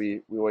operation,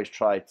 we always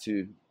try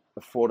to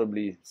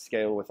affordably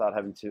scale without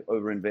having to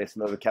overinvest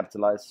and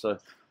overcapitalize. So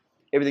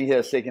everything here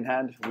is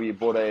secondhand. We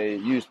bought a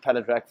used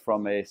pallet rack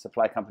from a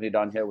supply company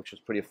down here, which was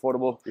pretty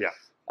affordable. Yeah.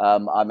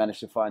 I managed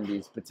to find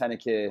these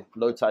Botanicare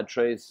low tide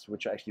trays,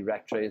 which are actually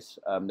rack trays.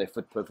 They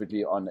fit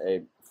perfectly on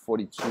a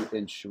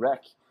 42-inch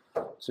rack.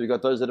 So we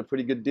got those at a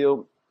pretty good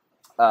deal.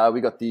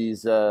 We got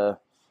these LEDs,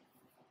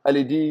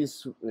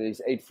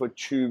 these 8-foot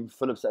tube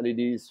Philips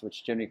LEDs,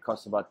 which generally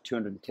cost about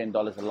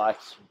 $210 a light.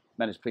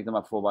 Managed to pick them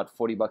up for about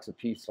 $40 a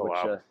piece, which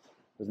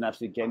was an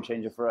absolute game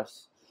changer for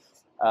us.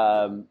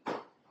 I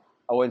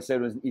won't say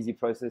it was an easy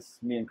process.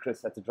 Me and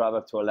Chris had to drive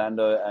up to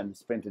Orlando and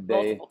spent a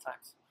day.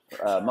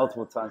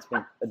 Multiple times.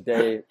 Spent a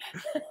day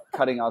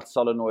cutting out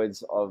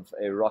solenoids of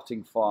a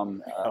rotting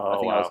farm. I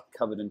think I was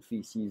covered in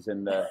feces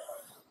and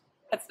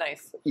that's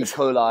nice. E.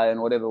 coli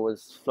and whatever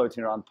was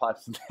floating around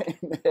pipes.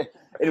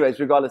 Anyways,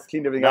 regardless,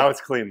 cleaned everything up. Now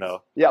it's clean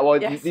though. Yeah, well,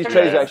 these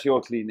trays are actually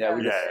all clean. Yeah,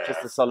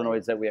 just the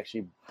solenoids that we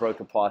actually broke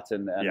apart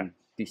and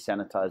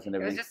desanitized and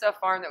everything. It was just a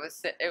farm that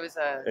was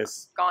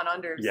gone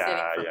under, sitting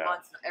for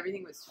months. And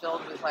everything was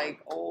filled with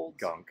like old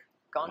gunk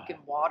and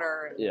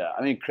water. Yeah,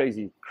 I mean,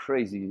 crazy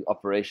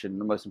operation.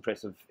 The most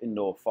impressive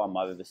indoor farm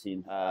I've ever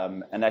seen.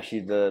 And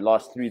actually, the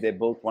last 3 they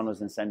built, one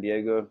was in San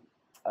Diego.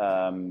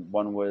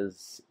 One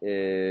was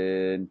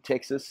in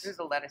Texas. There's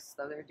a lettuce,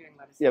 though. They're doing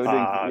lettuce. Yeah, we're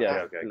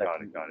doing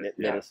got it.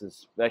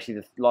 Lettuces. Actually,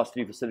 the last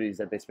 3 facilities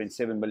that they spent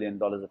 $7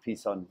 million a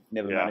piece on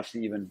never managed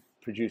to even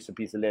produce a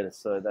piece of lettuce.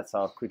 So that's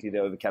how quickly they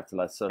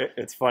overcapitalized. So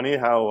it's funny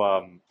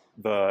how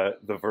the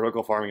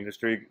vertical farming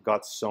industry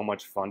got so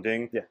much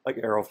funding, like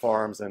Aero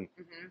Farms and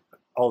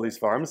all these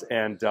farms,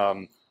 and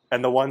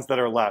the ones that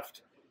are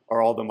left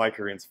are all the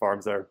microgreens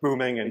farms that are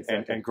booming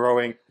and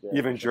growing,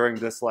 even during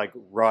this like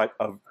rut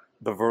of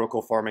the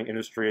vertical farming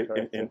industry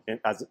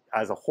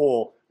as a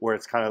whole, where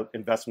it's kind of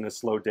investment has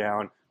slowed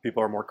down.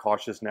 People are more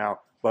cautious now,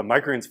 but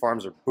microgreens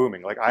farms are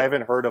booming. Like I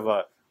haven't heard of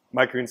a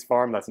microgreens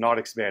farm that's not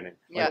expanding.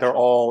 Like they're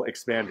all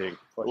expanding,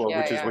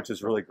 which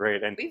is really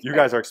great. And you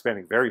guys are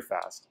expanding very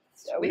fast.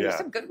 There's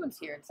some good ones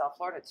here in South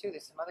Florida too.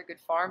 There's some other good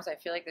farms. I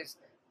feel like there's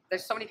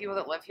so many people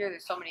that live here.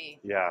 There's so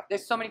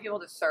many people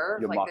to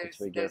serve. Like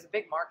there's a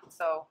big market.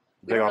 So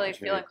we don't really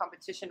feel in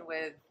competition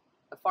with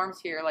the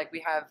farms here. Like we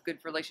have good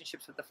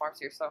relationships with the farms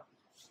here. So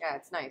yeah,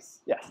 it's nice.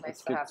 Yeah, it's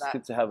nice to have that. It's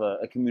good to have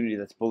a community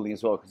that's building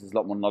as well, because there's a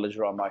lot more knowledge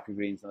around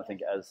microgreens, and I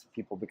think as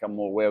people become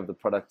more aware of the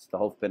products, the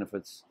health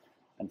benefits,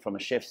 and from a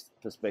chef's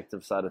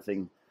perspective side of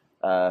thing,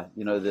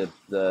 the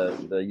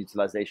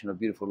utilization of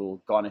beautiful little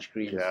garnish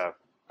greens.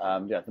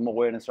 The more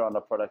awareness around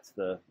our products,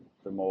 the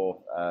more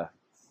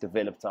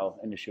developed our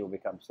industry will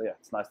become. So yeah,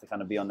 it's nice to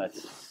kind of be on that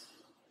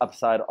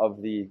upside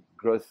of the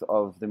growth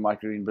of the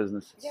microgreen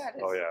business. Yeah, it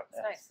is. Oh yeah, it's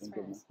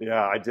nice.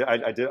 Yeah, I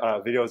did.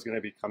 A video is going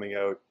to be coming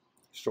out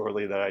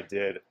shortly that I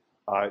did,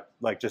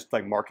 like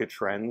market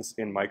trends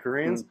in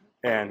microgreens.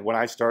 And when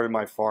I started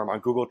my farm on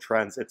Google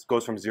Trends, it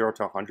goes from 0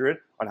 to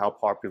 100 on how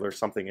popular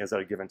something is at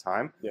a given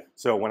time.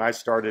 So when I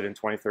started in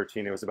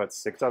 2013, it was about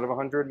 6 out of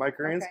 100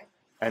 microgreens,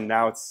 and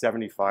now it's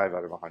 75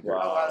 out of 100.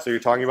 Wow. So you're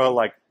talking about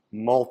like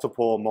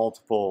multiple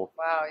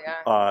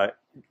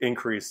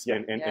increase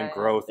in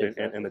growth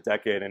in the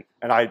decade, and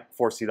I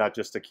foresee that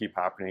just to keep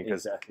happening,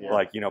 because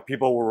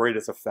people were worried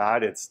it's a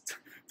fad. It's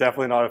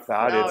definitely not a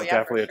fad. It's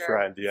definitely a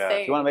trend.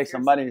 If you want to make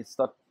some money,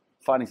 start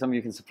finding something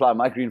you can supply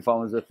microgreen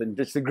farmers with and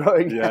ditch the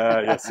growing.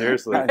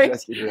 Seriously.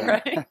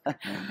 Right.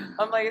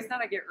 I'm like, it's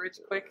not a get rich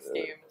quick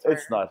scheme.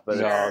 It's not, but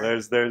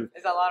there's a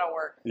lot of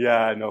work.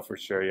 Yeah, no, for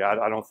sure. Yeah,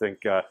 I don't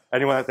think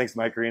anyone that thinks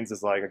microgreens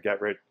is like a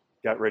get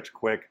rich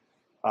quick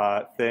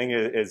thing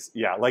is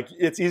like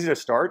it's easy to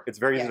start. It's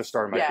very easy to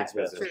start a microgreens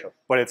business,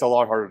 but it's a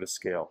lot harder to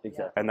scale.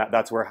 Exactly. And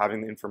that's where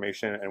having the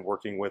information and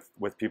working with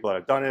people that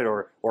have done it,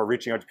 or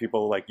reaching out to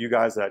people like you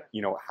guys that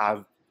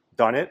have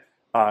done it,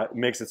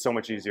 makes it so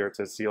much easier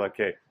to see, like,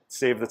 okay,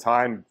 save the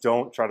time.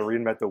 Don't try to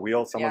reinvent the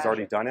wheel. Someone's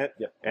already done it,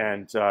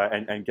 and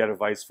get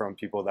advice from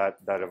people that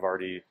have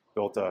already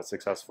built a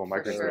successful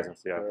microgreen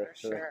business. For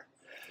sure.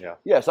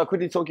 So I'll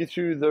quickly talk you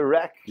through the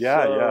rack.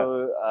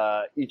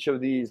 Each of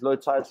these low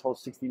tides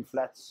holds 16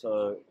 flats.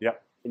 So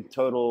in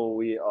total,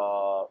 we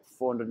are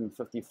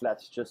 450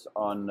 flats just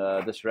on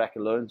this rack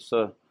alone.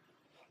 So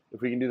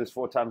if we can do this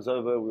 4 times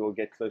over, we will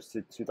get close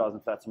to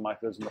 2,000 flats of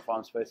micros in the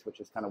farm space, which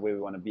is kind of where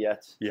we want to be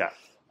at.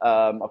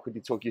 I'll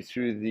quickly talk you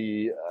through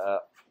the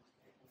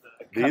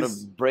kind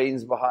of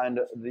brains behind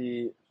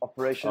the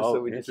operation. So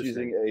we're just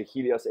using a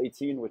Helios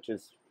 18, which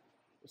is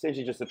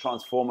essentially just a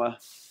transformer.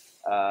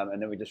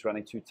 And then we're just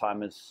running 2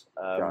 timers.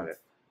 Got it.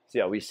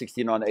 So we're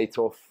 16 on, 8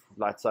 off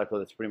light cycle.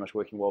 That's pretty much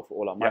working well for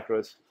all our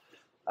micros.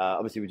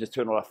 Obviously, we just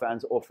turned all our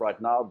fans off right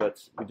now,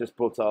 but we just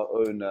built our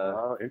own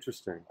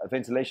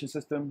ventilation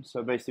system.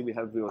 So basically, we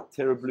have your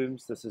Terra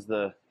Blooms. This is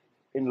the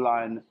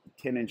inline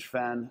 10-inch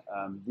fan.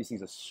 These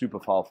things are super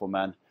powerful,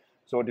 man.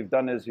 So what we've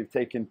done is we've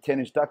taken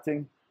 10-inch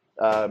ducting,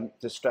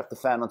 just strapped the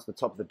fan onto the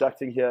top of the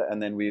ducting here,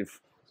 and then we've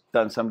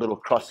done some little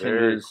cross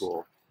hinges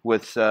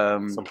with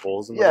some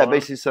holes in the bottom.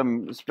 Basically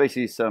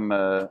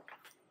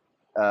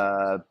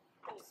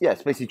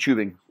it's basically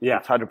tubing.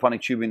 It's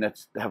hydroponic tubing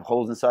that have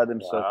holes inside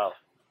them. So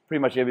pretty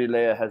much every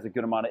layer has a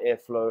good amount of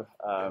airflow.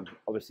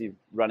 Obviously,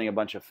 running a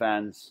bunch of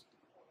fans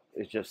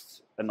is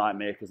just a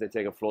nightmare because they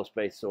take up floor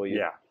space, or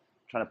you're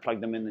trying to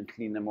plug them in and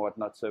clean them or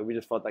whatnot. So we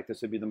just felt like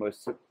this would be the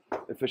most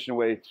efficient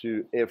way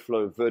to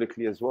airflow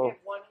vertically as well. We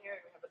have one here,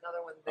 and we have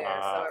another one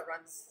there, so it runs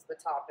runs the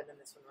top, and then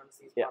this one runs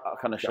these. Yeah, I'll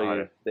kind of show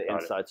you the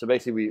inside. So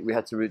basically, we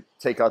had to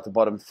take out the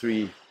bottom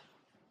 3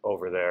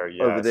 over there.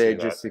 Yeah, over there,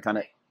 just to kind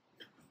of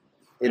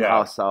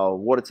in-house our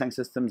water tank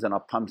systems and our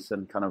pumps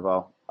and kind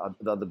of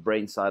the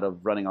brain side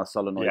of running our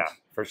solenoids. Yeah,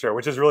 for sure,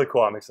 which is really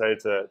cool. I'm excited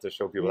to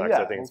show people that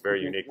because I think it's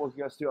very unique.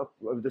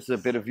 This is a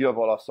better view of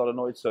all our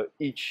solenoids. So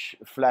each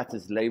flat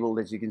is labeled,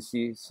 as you can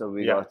see. So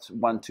we got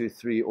 1, 2,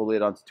 3, all the way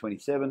down to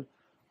 27.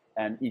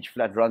 And each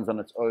flat runs on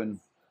its own.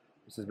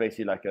 This is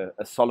basically like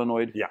a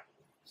solenoid. Yeah.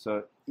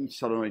 So each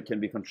solenoid can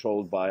be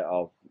controlled by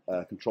our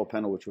control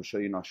panel, which we'll show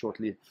you now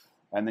shortly.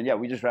 And then,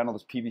 we just ran all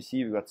this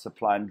PVC. We've got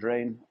supply and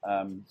drain.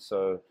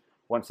 So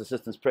once the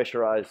system's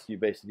pressurized, you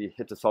basically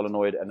hit the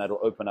solenoid, and that'll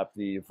open up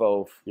the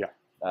valve. Yeah.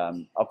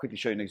 I'll quickly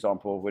show you an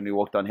example. When we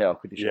walk down here, I'll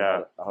quickly show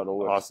you how it all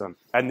works. Awesome.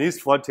 And these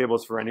flood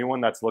tables, for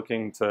anyone that's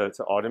looking to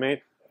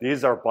automate,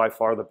 these are by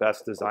far the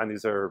best design.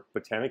 These are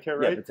Botanicare,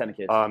 right? Yeah,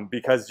 Botanicare.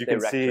 Because you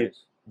can see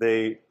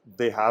they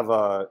have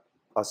a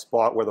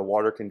spot where the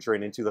water can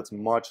drain into that's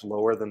much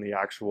lower than the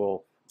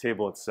actual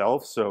table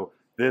itself. So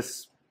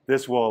this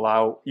will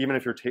allow, even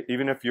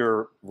if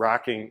your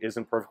racking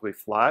isn't perfectly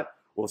flat,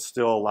 will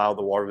still allow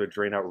the water to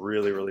drain out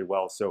really, really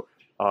well. So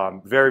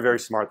very, very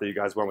smart that you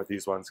guys went with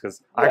these ones,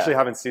 because I actually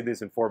haven't seen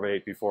these in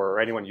 4x8 before or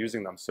anyone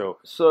using them. So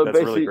that's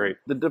really great.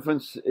 The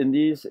difference in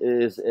these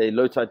is a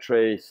low tide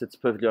tray sits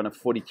perfectly on a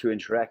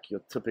 42-inch rack.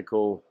 Your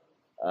typical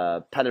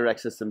pallet rack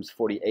system's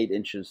 48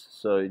 inches.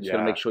 So you just got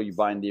to make sure you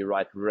bind the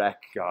right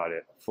rack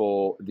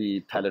for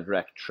the pallet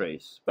rack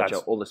trays. But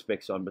all the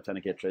specs on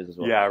Botanicare trays as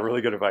well. Yeah, really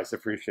good advice.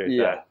 Appreciate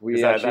that.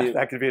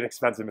 That could be an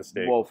expensive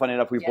mistake. Well, funny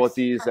enough, we bought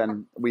these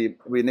and we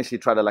initially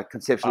tried to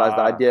conceptualize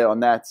the idea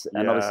on that.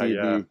 And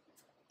obviously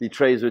the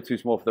trays were too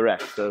small for the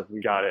rack. So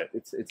we got it.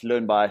 It's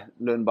learned by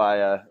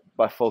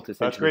fault,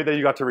 essentially. That's great that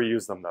you got to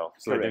reuse them though.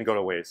 So they didn't go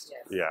to waste.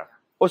 Yes. Yeah.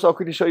 Also, I'll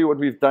quickly show you what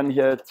we've done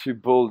here to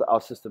build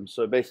our system.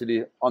 So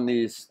basically, on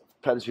these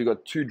pallets, we've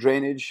got 2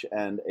 drainage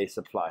and a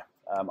supply.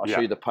 I'll show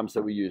you the pumps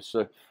that we use.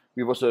 So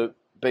we've also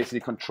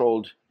basically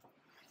controlled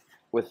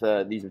with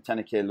these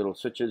Botanicare little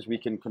switches. We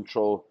can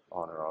control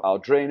on or off our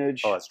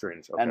drainage. Oh, that's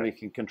drainage. Okay. And we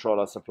can control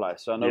our supply.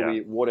 So I know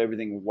we water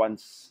everything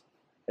once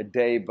a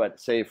day,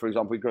 but say, for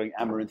example, we're growing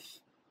amaranth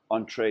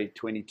on tray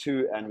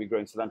 22 and we're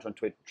growing cilantro on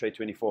tray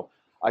 24.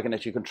 I can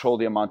actually control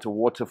the amount of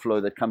water flow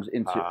that comes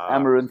into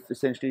amaranth,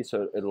 essentially,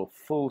 so it'll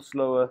fill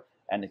slower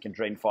and it can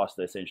drain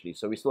faster, essentially.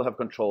 So we still have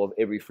control of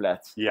every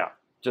flat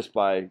just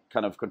by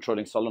kind of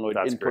controlling solenoid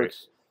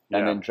inputs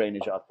and then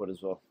drainage output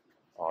as well.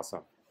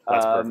 Awesome.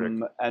 That's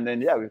perfect. And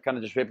then, we've kind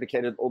of just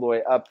replicated all the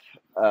way up.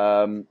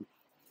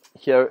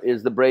 Here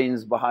is the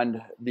brains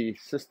behind the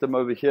system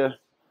over here.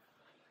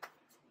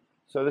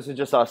 So this is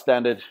just our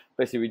standard.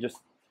 Basically,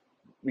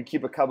 we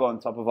keep a cover on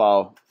top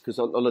of because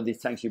all of these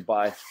tanks you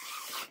buy.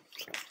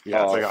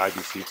 Yeah, it's like an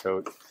IBC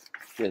tote.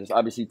 Yeah, it's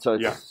IBC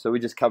totes. Yeah. So we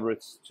just cover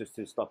it just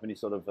to stop any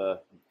sort of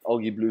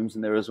algae blooms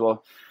in there as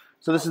well.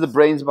 So this is the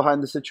brains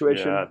behind the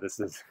situation. Yeah,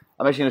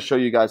 I'm actually going to show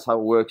you guys how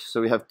it works.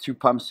 So we have 2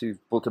 pumps. We've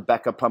built a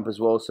backup pump as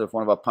well. So if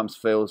one of our pumps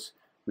fails,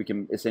 we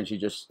can essentially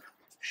just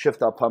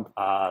shift our pump.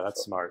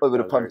 That's smart. Over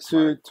to pump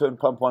 2, turn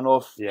pump 1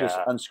 off, just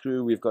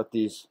unscrew. We've got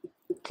these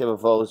clever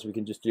valves. We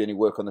can just do any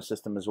work on the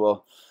system as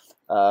well.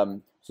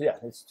 So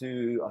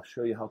I'll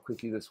show you how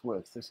quickly this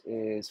works. This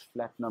is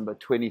flat number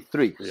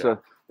 23. Yeah.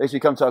 So basically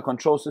come to our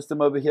control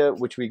system over here,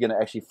 which we're going to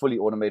actually fully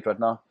automate right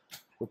now.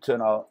 We'll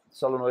turn our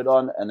solenoid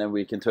on and then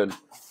we can turn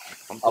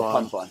our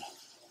pump on.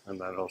 And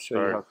then it'll show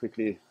you how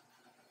quickly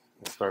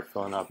it'll start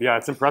filling up. Yeah,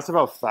 it's impressive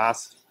how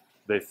fast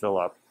they fill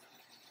up.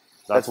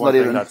 That's one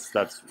thing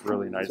that's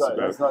really nice about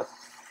it.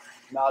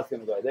 Now it's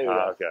going to go. There we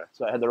go. Okay.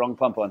 So I had the wrong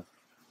pump on.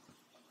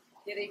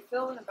 Yeah, they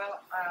fill in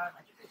about, I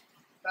think it's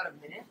about a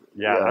minute.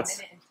 Yeah, a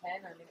minute and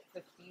 10 or a minute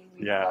 15.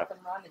 We let them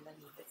run, and then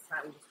it's time.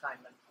 We just time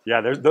them.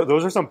 Yeah,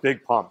 those are some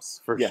big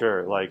pumps for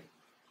sure. Like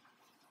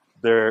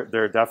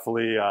they're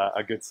definitely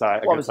a good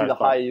size. Obviously, the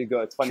higher you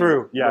go, it's funny.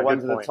 True. Yeah, the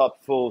ones at the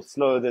top fill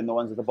slower than the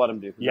ones at the bottom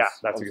do. Yeah,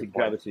 that's a good point.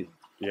 Gravity.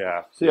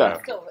 Yeah. So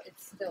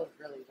it's still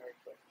really very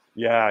quick.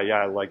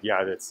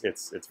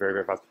 It's very,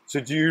 very fast. So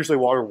do you usually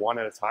water one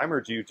at a time, or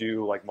do you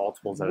do like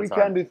multiples at a time?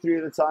 We can do 3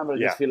 at a time, but I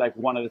just feel like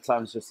 1 at a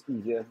time is just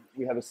easier.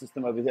 We have a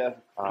system over here.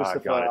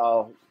 Christopher,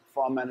 our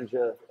farm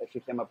manager,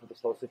 actually came up with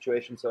this whole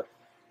situation. So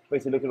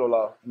basically look at all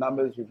our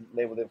numbers. We've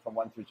labeled them from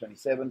 1 through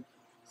 27.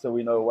 So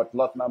we know what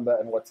lot number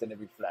and what's in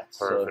every flat.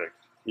 Perfect.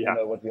 So we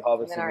know what we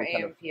harvest. And then our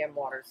AM, PM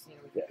waters.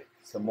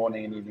 So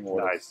morning and evening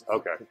waters. Nice.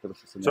 Okay. So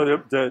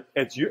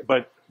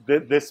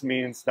this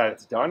means that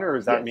it's done, or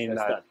does that mean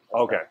that? Done.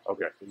 Okay.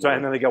 So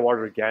and then they get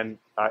watered again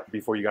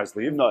before you guys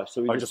leave? No.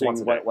 So we just once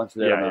a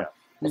day. Yeah.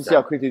 You can see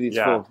how quickly these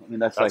fill. I mean,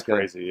 that's like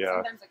crazy. Yeah.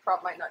 Sometimes the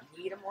crop might not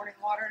need a morning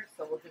water,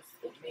 so it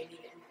may need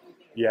it in the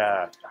evening.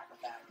 Yeah.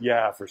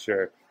 Yeah, for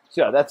sure.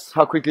 So that's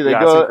how quickly they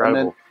go.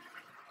 Incredible.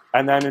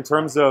 And then in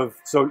terms of,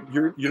 so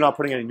you're not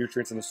putting any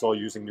nutrients in the soil,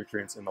 using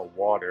nutrients in the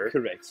water.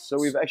 Correct. So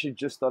we've actually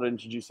just started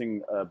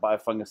introducing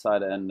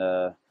biofungicide and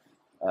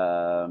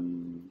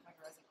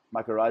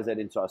mycorrhizate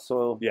into our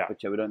soil. Yeah.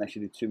 But we don't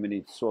actually do too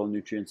many soil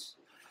nutrients.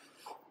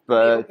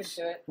 But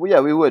well, yeah,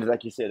 we would,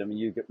 like you said. I mean,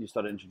 you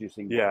started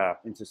introducing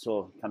into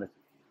soil, kind of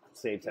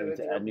saves having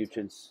to add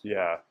nutrients.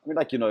 Yeah. I mean,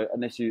 like,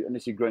 unless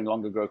you're growing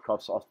longer grow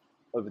crops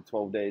over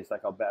 12 days,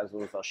 like our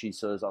basils, our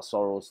shisos, our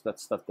sorrels,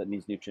 that's stuff that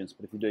needs nutrients.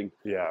 But if you're doing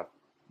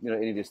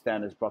any of your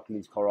standards,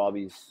 broccolis,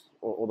 kohlrabis,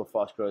 or the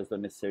fast growers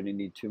don't necessarily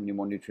need too many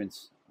more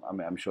nutrients. I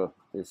mean, I'm sure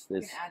there's.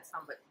 You can add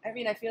some, but I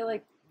mean, I feel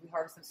like we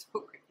harvest them so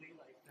quickly.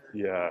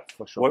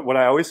 For sure. What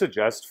I always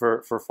suggest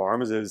for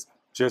farms is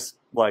just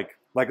like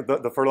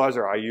the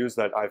fertilizer I use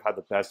that I've had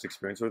the best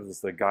experience with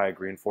is the Gaia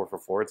Green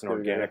 444. It's an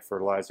organic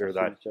fertilizer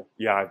that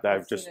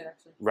I've just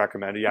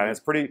recommended. Yeah, and it's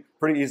pretty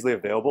easily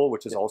available,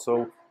 which is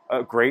also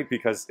great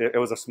because it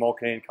was a small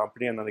Canadian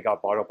company and then they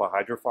got bought up by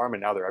Hydro Farm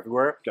and now they're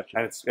everywhere.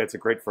 And it's a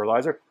great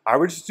fertilizer. I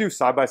would just do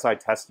side-by-side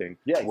testing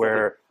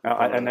where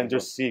and then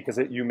just see, because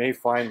you may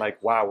find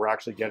like, wow, we're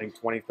actually getting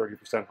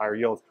 20-30% higher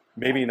yields.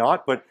 Maybe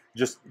not, but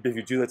just if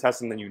you do the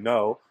testing, then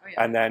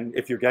and then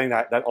if you're getting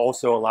that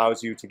also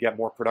allows you to get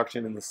more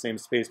production in the same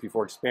space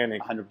before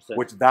expanding. 100%.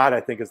 Which that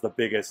I think is the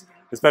biggest,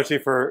 especially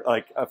for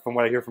like from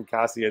what I hear from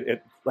Cassie,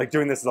 it like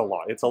doing this is a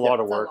lot. It's a lot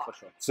of work.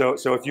 So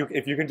if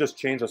you can just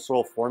change a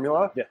soil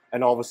formula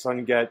and all of a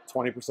sudden get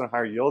 20%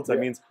 higher yields, that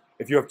means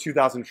if you have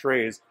 2,000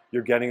 trays,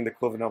 you're getting the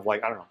equivalent of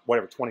like, I don't know,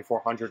 whatever,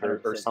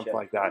 2,400 or something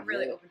like that. I'm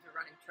really open to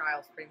running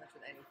trials pretty much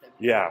with anything.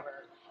 Yeah.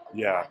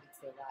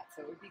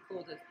 So it would be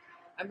cool to.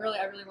 I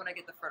really want to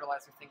get the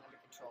fertilizer thing under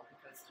control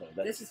because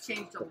this has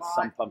changed a lot.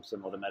 Some pumps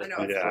and automatic.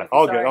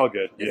 All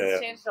good. This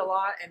has changed a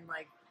lot, and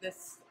like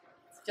this,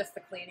 just the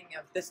cleaning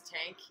of this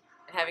tank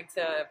and having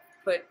to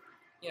put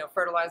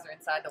fertilizer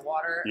inside the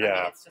water. Yeah, I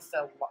mean, it's just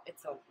a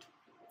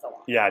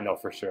lot. Yeah, no,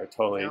 for sure.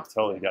 Totally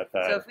get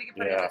that. So if we could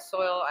put it in the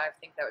soil, I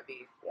think that would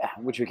be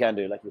which we can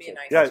do, like you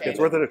said. It's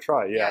worth it a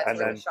try.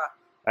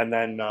 And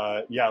then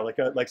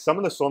like some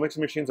of the soil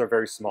mixing machines are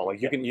very small.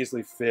 Like you can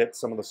easily fit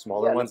some of the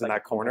smaller ones in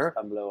that corner.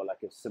 Or like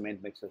a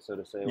cement mixer, so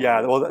to say.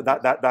 Yeah, well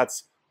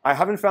that's I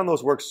haven't found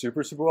those work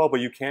super well, but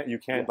you can't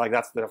like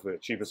that's definitely the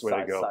cheapest way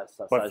to go.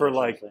 But for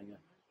like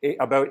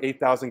about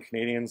 8,000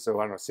 Canadian, so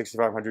I don't know,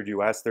 6,500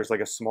 US. There's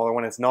like a smaller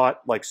one. It's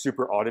not like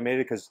super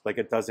automated because like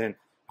it doesn't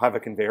have a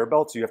conveyor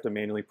belt, so you have to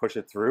manually push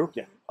it through.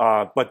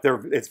 But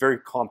it's very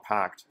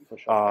compact. For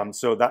sure.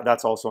 So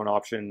that's also an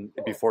option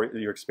before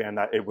you expand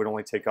that. It would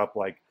only take up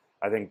like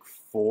I think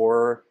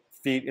 4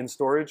 feet in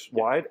storage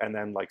wide and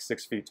then like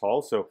 6 feet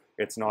tall. So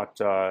it's not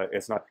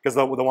because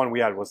the one we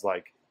had was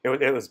like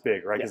it was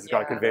big, right? Because it's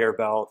got a conveyor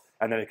belt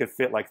and then it could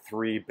fit like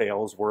 3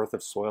 bales worth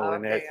of soil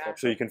in it.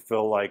 So you can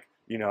fill like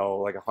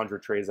like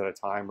 100 trays at a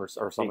time or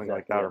something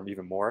like that, or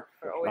even more.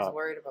 We're always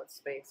worried about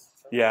space.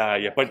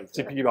 So. But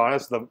to be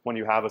honest, when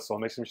you have a soil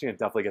mixing machine, it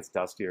definitely gets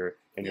dustier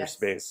in your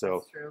space. So,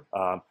 that's true.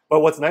 But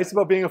what's nice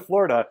about being in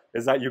Florida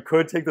is that you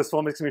could take the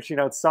soil mixing machine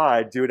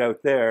outside, do it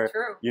out there.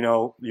 True.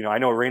 I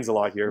know it rains a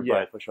lot here,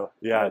 but for sure.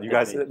 You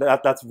guys,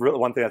 that's really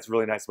one thing that's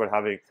really nice about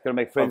having. It's gonna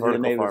make friends with your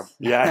neighbors. Farm.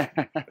 Yeah.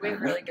 We have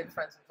really good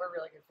friends. We're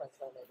really good friends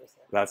with our neighbors.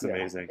 That's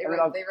amazing. They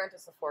rent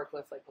us a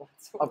forklift like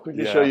once. I'll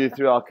quickly show you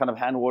through our kind of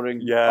hand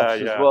watering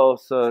as well.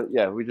 So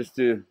we just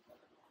do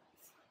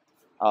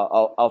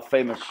our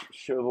famous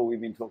shovel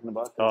we've been talking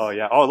about. Oh,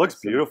 it looks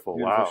beautiful.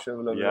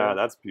 Wow.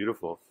 That's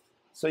beautiful.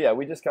 So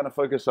we just kind of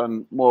focus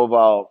on more of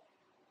our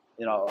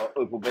our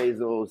opal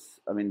basils.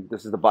 I mean,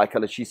 this is the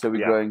bicolor shiso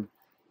we're growing.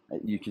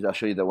 I'll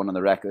show you the one on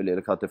the rack earlier.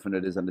 Look how different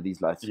it is under these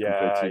lights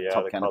compared to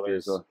top canopy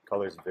as well.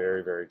 Color's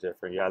very, very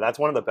different. Yeah, that's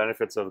one of the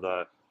benefits of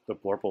the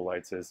Blorple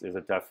lights is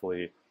it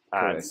definitely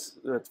adds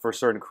for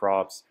certain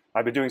crops.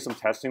 I've been doing some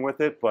testing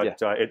with it,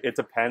 but it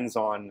depends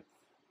on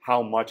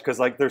how much, because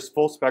like there's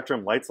full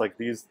spectrum lights like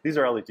these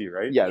are LED,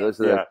 right? Yeah, those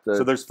are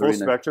so there's full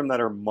spectrum that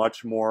are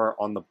much more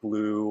on the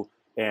blue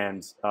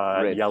and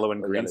yellow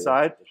and green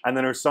side, and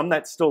then there's some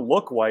that still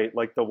look white,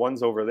 like the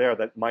ones over there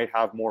that might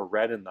have more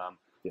red in them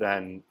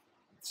than.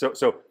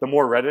 So the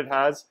more red it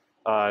has,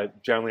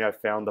 generally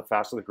I've found the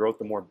faster the growth,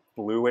 the more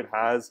blue it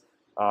has.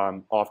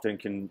 Often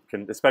can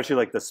especially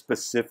like the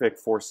specific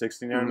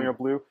 460 nanometer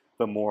blue,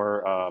 the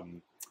more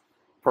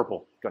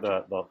purple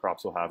the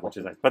crops will have, which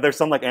is nice. But there's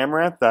some like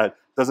amaranth that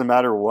doesn't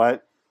matter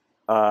what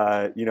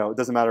it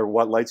doesn't matter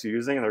what lights you're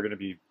using, and they're going to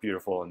be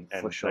beautiful and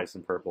nice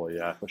and purple.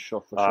 Yeah, for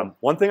sure.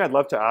 One thing I'd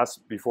love to ask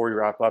before we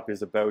wrap up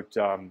is about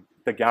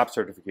the GAP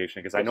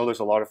certification, because I know there's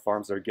a lot of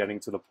farms that are getting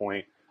to the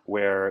point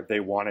where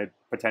they want to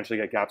potentially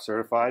get GAP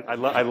certified.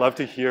 I'd love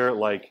to hear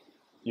like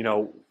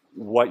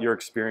what your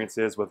experience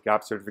is with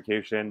GAP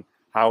certification.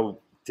 How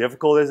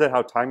difficult is it?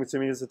 How time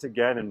consuming is it to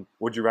get? And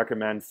would you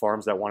recommend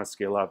farms that want to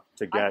scale up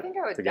to get it? I think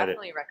I would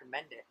definitely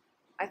recommend it.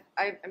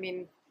 I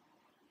mean,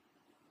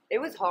 it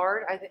was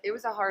hard. It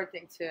was a hard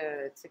thing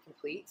to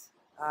complete.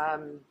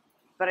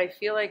 But I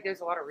feel like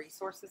there's a lot of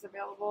resources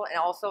available, and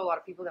also a lot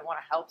of people that want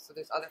to help. So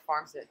there's other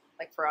farms that,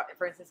 like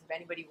for instance, if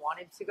anybody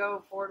wanted to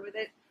go forward with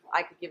it,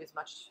 I could give as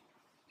much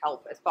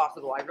help as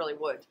possible. I really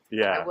would.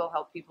 Yeah. I will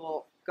help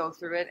people go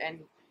through it, and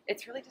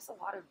it's really just a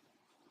lot of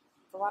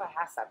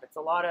hassle. It's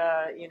a lot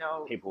of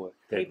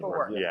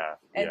paperwork. Yeah.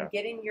 And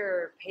getting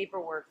your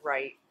paperwork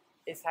right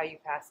is how you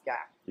pass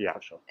GAP. Yeah,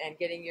 for sure. And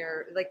getting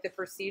your the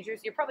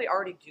procedures you're probably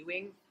already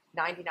doing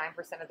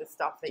 99% of the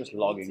stuff that just you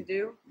logging. need to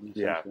do.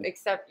 Yeah.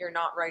 Except you're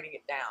not writing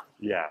it down.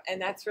 Yeah.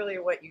 And that's really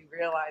what you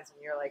realize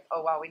when you're like,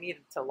 oh, wow, we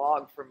needed to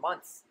log for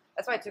months.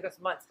 That's why it took us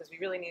months, because we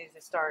really needed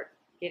to start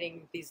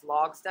getting these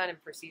logs done, and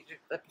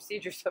the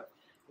procedures of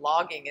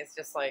logging is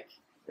just like,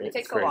 it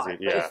takes crazy. a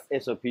lot. Yeah.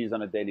 SOPs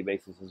on a daily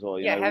basis as well.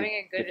 Yeah, having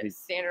a good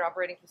standard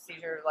operating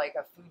procedure, like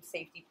a food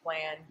safety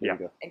plan,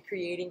 and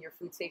creating your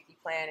food safety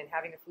plan, and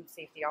having a food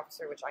safety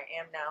officer, which I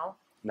am now.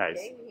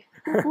 Nice.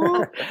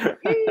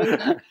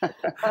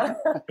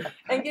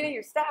 And getting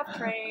your staff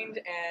trained,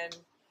 and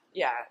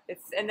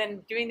and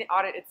then doing the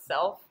audit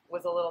itself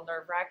was a little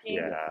nerve-wracking.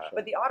 Yeah.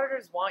 But the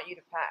auditors want you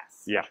to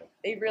pass. Yeah.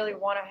 They really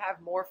want to have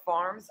more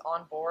farms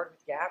on board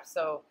with GAP,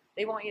 so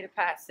they want you to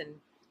pass, and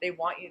they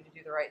want you to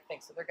do the right thing,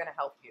 so they're going to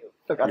help you.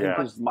 Look, I think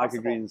because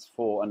microgreens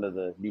fall under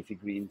the leafy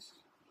greens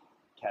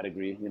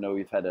category. You know,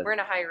 we're in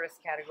a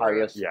high-risk category.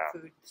 High-risk,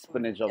 food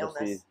spinach,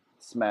 obviously. Illness.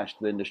 Smashed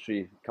the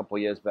industry a couple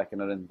of years back,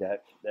 and then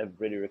they've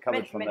really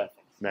recovered from that.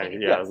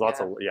 There's lots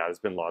of there's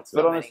been lots.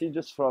 But honestly,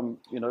 just from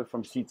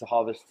seed to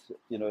harvest,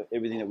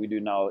 everything that we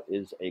do now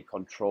is a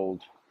control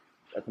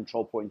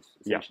point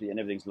essentially, and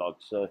everything's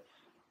logged. So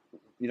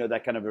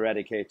that kind of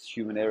eradicates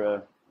human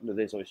error.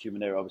 There's always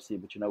human error, obviously,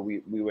 but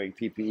we're wearing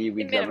PPE.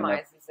 It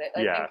minimizes it. I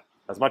think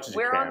as much as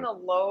you can.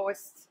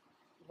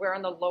 We're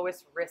on the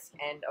lowest risk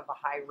end of a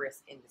high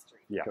risk industry.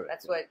 Yeah,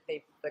 that's what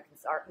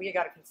we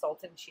got a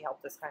consultant. She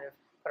helped us kind of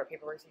put our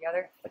paperwork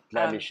together. I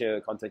gladly share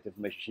her contact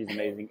information. She's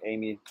amazing.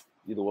 Amy,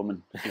 you're the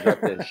woman. She's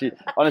right there.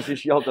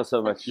 She helped us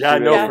so much. Yeah,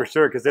 no, for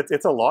sure, because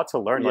it's a lot to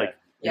learn. Like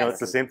it's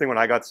the same thing when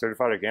I got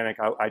certified organic.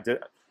 I did.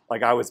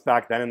 Like I was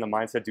back then in the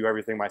mindset, do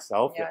everything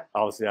myself. Yeah.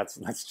 Obviously,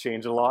 that's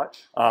changed a lot.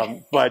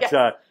 But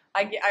I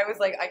was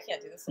like, I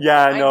can't do this alone.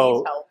 Yeah, I need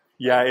help.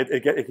 Yeah,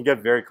 it can get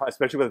very,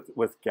 especially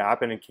with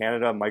GAP, and in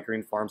Canada,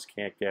 microgreen farms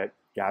can't get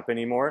GAP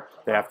anymore.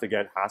 They have to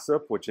get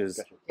HACCP, which is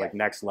like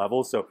next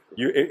level. So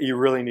you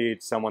really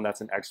need someone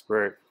that's an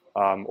expert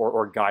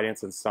or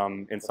guidance in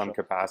some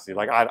capacity.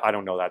 Like I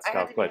don't know that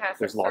stuff, but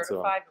there's lots of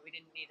them. But we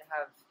didn't need to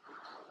have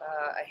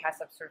a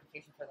HACCP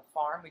certification for the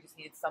farm. We just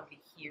needed somebody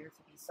here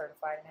to be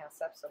certified in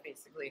HACCP. So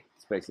basically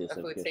a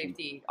food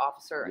safety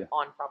officer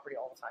on property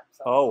all the time.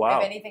 So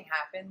if anything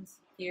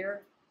happens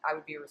here, I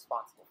would be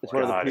responsible for it. It's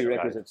one of the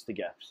prerequisites to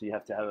GAP. So you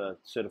have to have a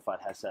certified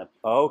HACCP.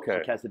 Oh, okay.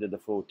 So Cassie did the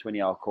full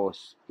 20-hour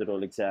course, did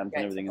all exams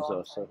and everything as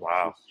well. So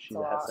wow. She's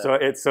a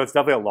HACCP. So it's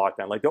definitely a lot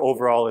then. Like the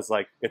overall is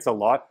like, it's a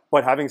lot.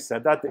 But having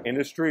said that, the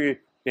industry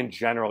in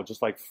general,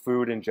 just like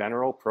food in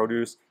general,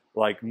 produce,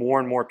 like more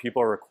and more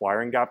people are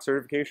requiring GAP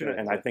certification.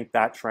 And I think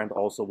that trend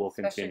also will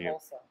continue.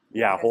 Wholesale.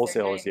 Yeah,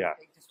 wholesale is, big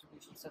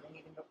distribution. So they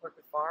need to work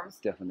with farms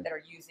that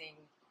are using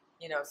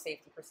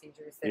safety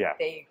procedures that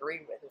they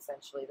agree with,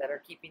 essentially, that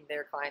are keeping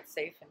their clients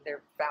safe, and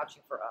they're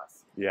vouching for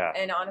us. Yeah.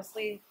 And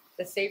honestly,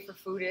 the safer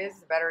food is,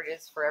 the better it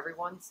is for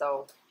everyone.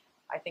 So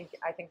I think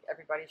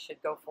everybody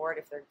should go for it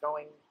if they're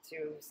going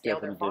to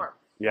scale their farm.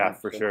 Yeah,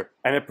 for sure.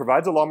 And it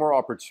provides a lot more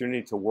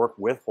opportunity to work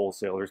with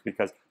wholesalers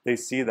because they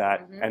see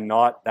that, and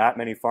not that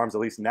many farms,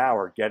 at least now,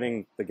 are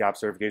getting the GAP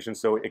certification.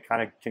 So it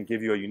kind of can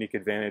give you a unique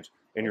advantage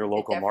in your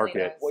local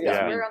market. Well,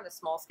 we're on the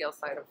small scale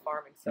side of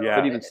farming. So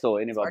but even still,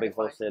 any of our big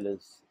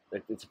wholesalers,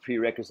 it's a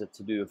prerequisite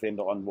to do a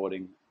vendor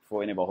onboarding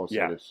for any of our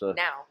wholesalers. So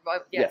now,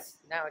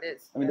 now it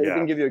is. I mean, they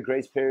can give you a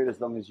grace period as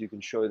long as you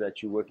can show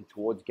that you're working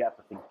towards GAP.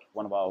 I think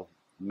one of our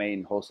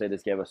main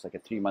wholesalers gave us like a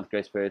 3-month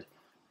grace period,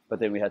 but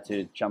then we had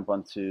to jump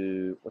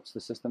onto, what's the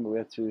system we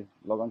had to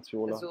log on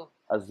to?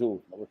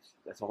 Azul.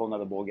 That's a whole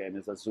nother ball game.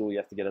 It's Azul. You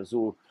have to get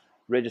Azul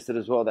registered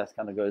as well. That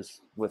kind of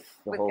goes with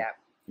the whole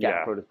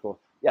GAP protocol.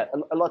 Yeah,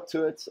 a lot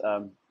to it.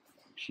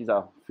 She's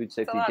our food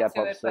safety GAP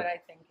officer. But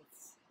I think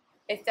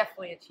it's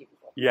definitely achievable.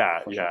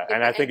 Yeah,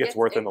 and I think it's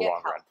worth in the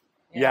long run.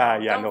 Yeah,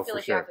 don't feel for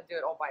like sure. You have to do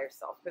it all by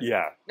yourself.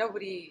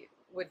 Nobody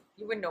you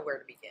wouldn't know where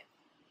to begin.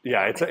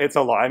 Yeah, it's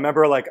a lot. I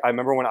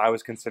remember when I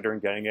was considering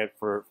getting it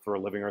for a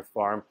Living Earth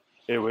farm.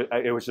 It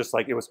was just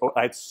like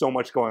I had so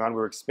much going on. We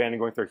were expanding,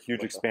 going through a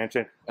huge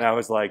expansion, and I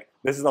was like,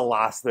 this is the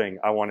last thing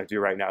I want to do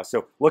right now.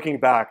 So looking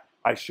back,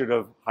 I should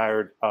have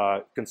hired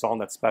a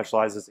consultant that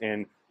specializes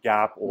in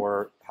GAP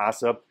or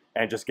HACCP,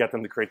 and just get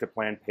them to create the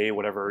plan, pay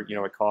whatever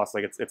it costs.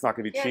 Like it's not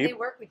going to be cheap. Yeah, they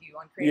work with you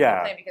on creating the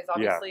plan because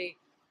obviously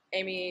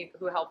Amy,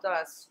 who helped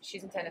us,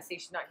 she's in Tennessee.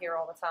 She's not here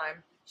all the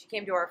time. She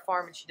came to our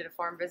farm and she did a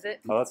farm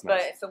visit. Oh, that's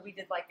nice. So we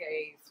did like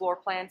a floor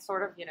plan,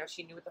 sort of.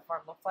 She knew what the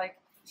farm looked like.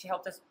 She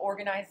helped us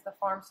organize the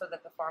farm so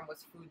that the farm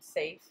was food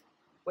safe,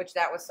 which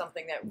that was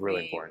something that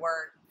we weren't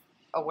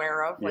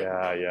aware of. Like,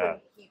 we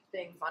couldn't keep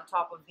things on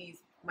top of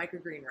these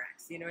microgreen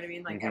racks. You know what I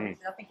mean? Like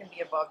nothing can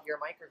be above your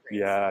microgreens.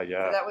 Yeah.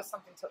 So that was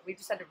something. We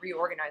just had to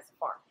reorganize the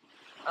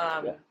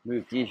farm.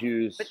 Move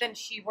dehues. But then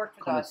she worked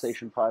with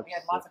condensation us. Pipes. We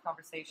had lots of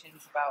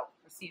conversations about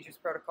procedures,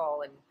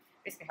 protocol, and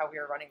basically how we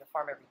were running the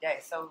farm every day.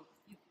 So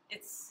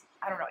it's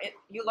I don't know.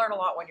 You learn a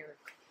lot when you're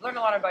learn a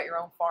lot about your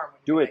own farm.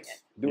 Do it.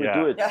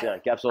 Yeah,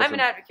 Gap's awesome. I'm an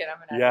advocate.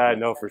 Yeah,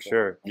 no, for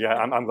sure. Yeah,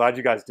 I'm glad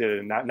you guys did it.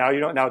 And now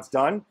now it's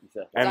done.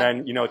 Exactly. And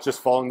then it's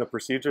just following the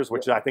procedures,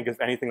 which I think, if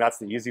anything, that's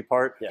the easy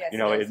part. Yeah.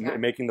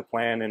 Making the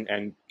plan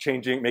and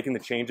making the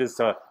changes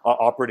to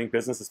operating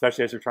business,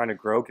 especially as you're trying to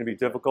grow, can be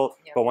difficult.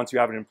 Yeah. But once you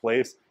have it in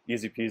place,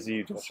 easy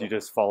peasy. You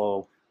just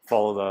follow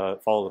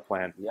the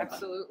plan. Yeah.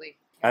 Absolutely.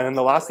 And then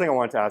the last thing I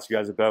wanted to ask you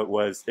guys about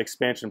was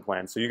expansion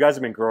plans. So you guys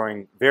have been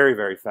growing very,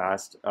 very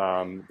fast.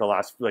 The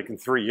last, in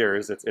 3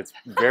 years, it's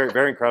very,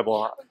 very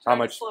incredible how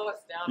much. Slow us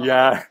down.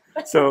 Yeah.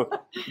 So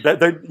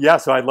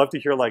so I'd love to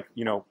hear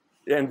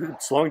and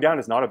slowing down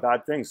is not a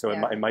bad thing. So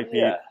it might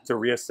be to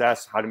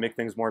reassess how to make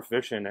things more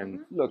efficient.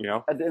 And look,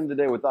 at the end of the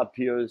day, without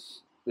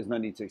POs, there's no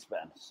need to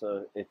expand.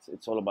 So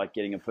it's all about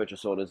getting a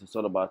purchase orders. It's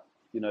all about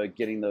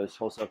getting those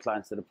wholesale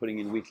clients that are putting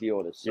in weekly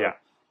orders. So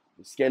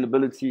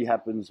scalability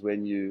happens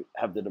when you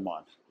have the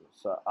demand.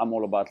 So I'm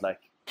all about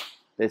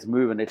let's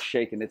move and let's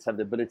shake and let's have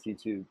the ability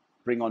to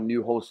bring on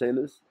new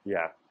wholesalers.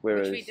 Yeah.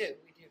 Whereas Which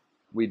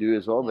we do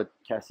as well, but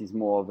Cassie's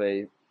more of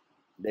a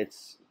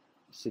let's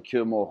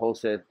secure more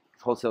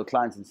wholesale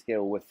clients and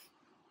scale with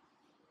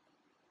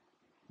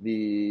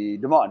the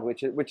demand,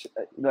 which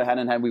hand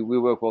in hand we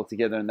work well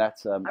together in that.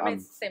 It's the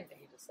same thing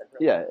you just said.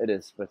 Really. Yeah, it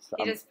is. But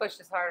he just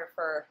pushes harder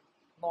for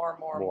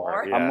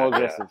more. Yeah, I'm more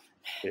aggressive.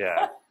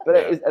 Yeah. But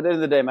at the end of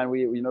the day, man,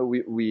 we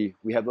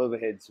have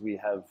overheads. We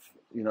have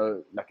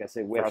like I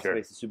say, warehouse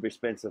space is super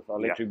expensive. Our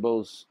electric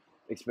bills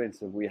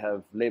expensive. We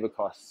have labor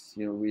costs.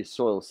 We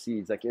soil,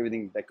 seeds,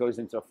 everything that goes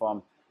into a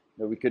farm.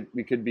 We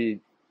could be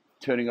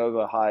turning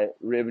over high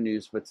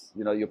revenues, but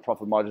your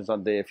profit margins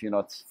aren't there if you're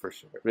not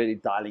really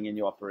dialing in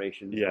your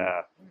operations.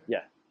 Yeah.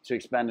 To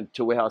expand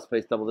into warehouse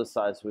space double this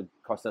size would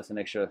cost us an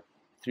extra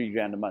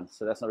 $3,000 a month.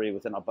 So that's not really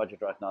within our budget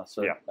right now.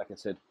 So like I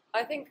said,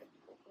 I think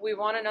we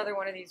want another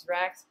one of these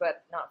racks,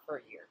 but not for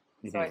a year.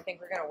 So I think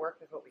we're going to work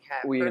with what we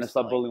have. We're going to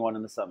start building one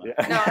in the summer.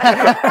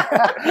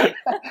 Yeah.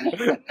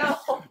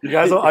 No. You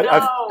guys,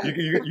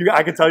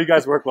 I can tell you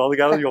guys work well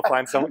together. You'll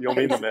find someone. You'll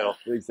meet in the middle.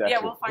 Exactly. Yeah,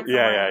 we'll find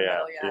someone in the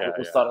middle. Yeah.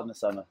 We'll start in the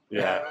summer.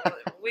 Yeah.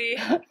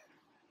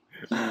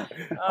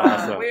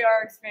 Awesome. We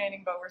are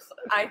expanding, but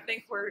I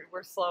think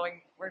we're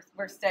slowing.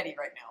 We're steady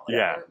right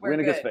now. We're in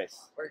a good space.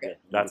 We're good.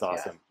 That's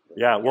awesome.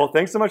 Yeah. Well,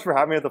 thanks so much for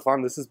having me at the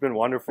farm. This has been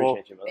wonderful.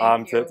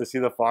 To see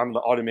the farm, the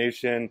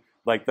automation,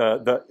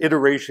 the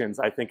iterations,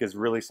 I think is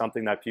really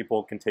something that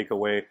people can take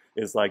away.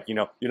 Is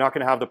you're not going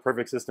to have the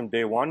perfect system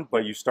day one,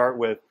 but you start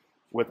with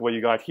what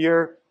you got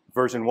here,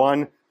 version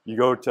 1. You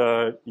go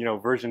to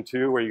version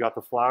 2 where you got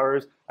the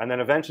flowers, and then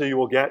eventually you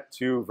will get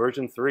to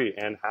version 3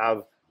 and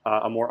have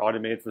a more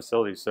automated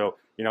facility. So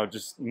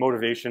just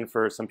motivation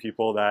for some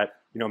people that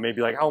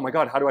maybe oh my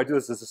God, how do I do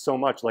this? This is so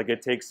much.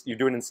 You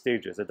do it in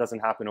stages. It doesn't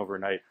happen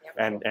overnight.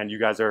 Yep. And you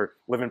guys are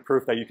living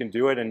proof that you can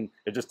do it, and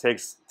it just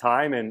takes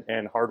time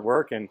and hard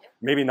work, and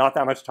maybe not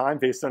that much time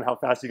based on how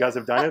fast you guys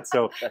have done it.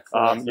 So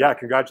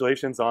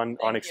congratulations on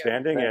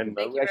expanding. Thank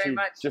you we're actually very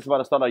much. just about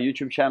to start our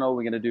YouTube channel.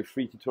 We're going to do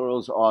free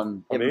tutorials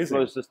on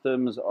flow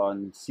systems,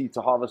 on seed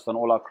to harvest, on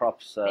all our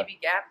crops. Maybe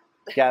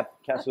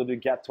Cassie will do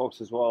Gap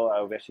talks as well.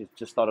 We've actually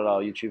just started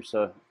our YouTube,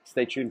 so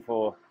stay tuned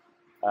for.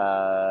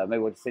 Maybe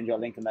we'll send you a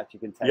link and that you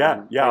can tag.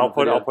 I'll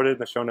put it in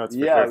the show notes.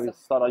 We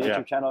start our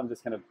YouTube channel. I'm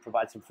just going to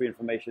provide some free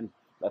information.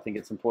 I think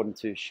it's important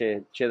to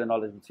share the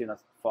knowledge between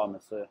us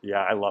farmers. So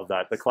I love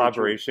that. The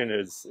collaboration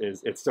is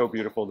it's so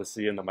beautiful to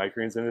see in the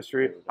microgreens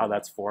industry, how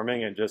that's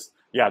forming, and just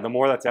the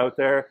more that's out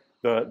there,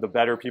 the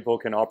better people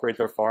can operate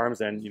their farms.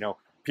 And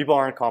people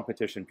aren't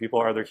competition. People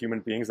are other human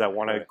beings that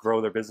want to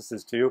grow their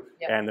businesses too.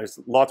 Yep. And there's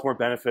lots more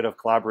benefit of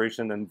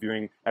collaboration than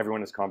viewing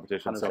everyone as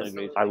competition. So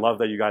I love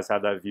that you guys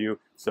have that view.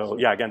 So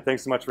again,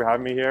 thanks so much for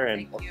having me here,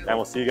 and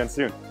we'll see you again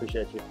soon.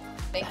 Appreciate you.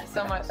 Thank you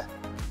so much.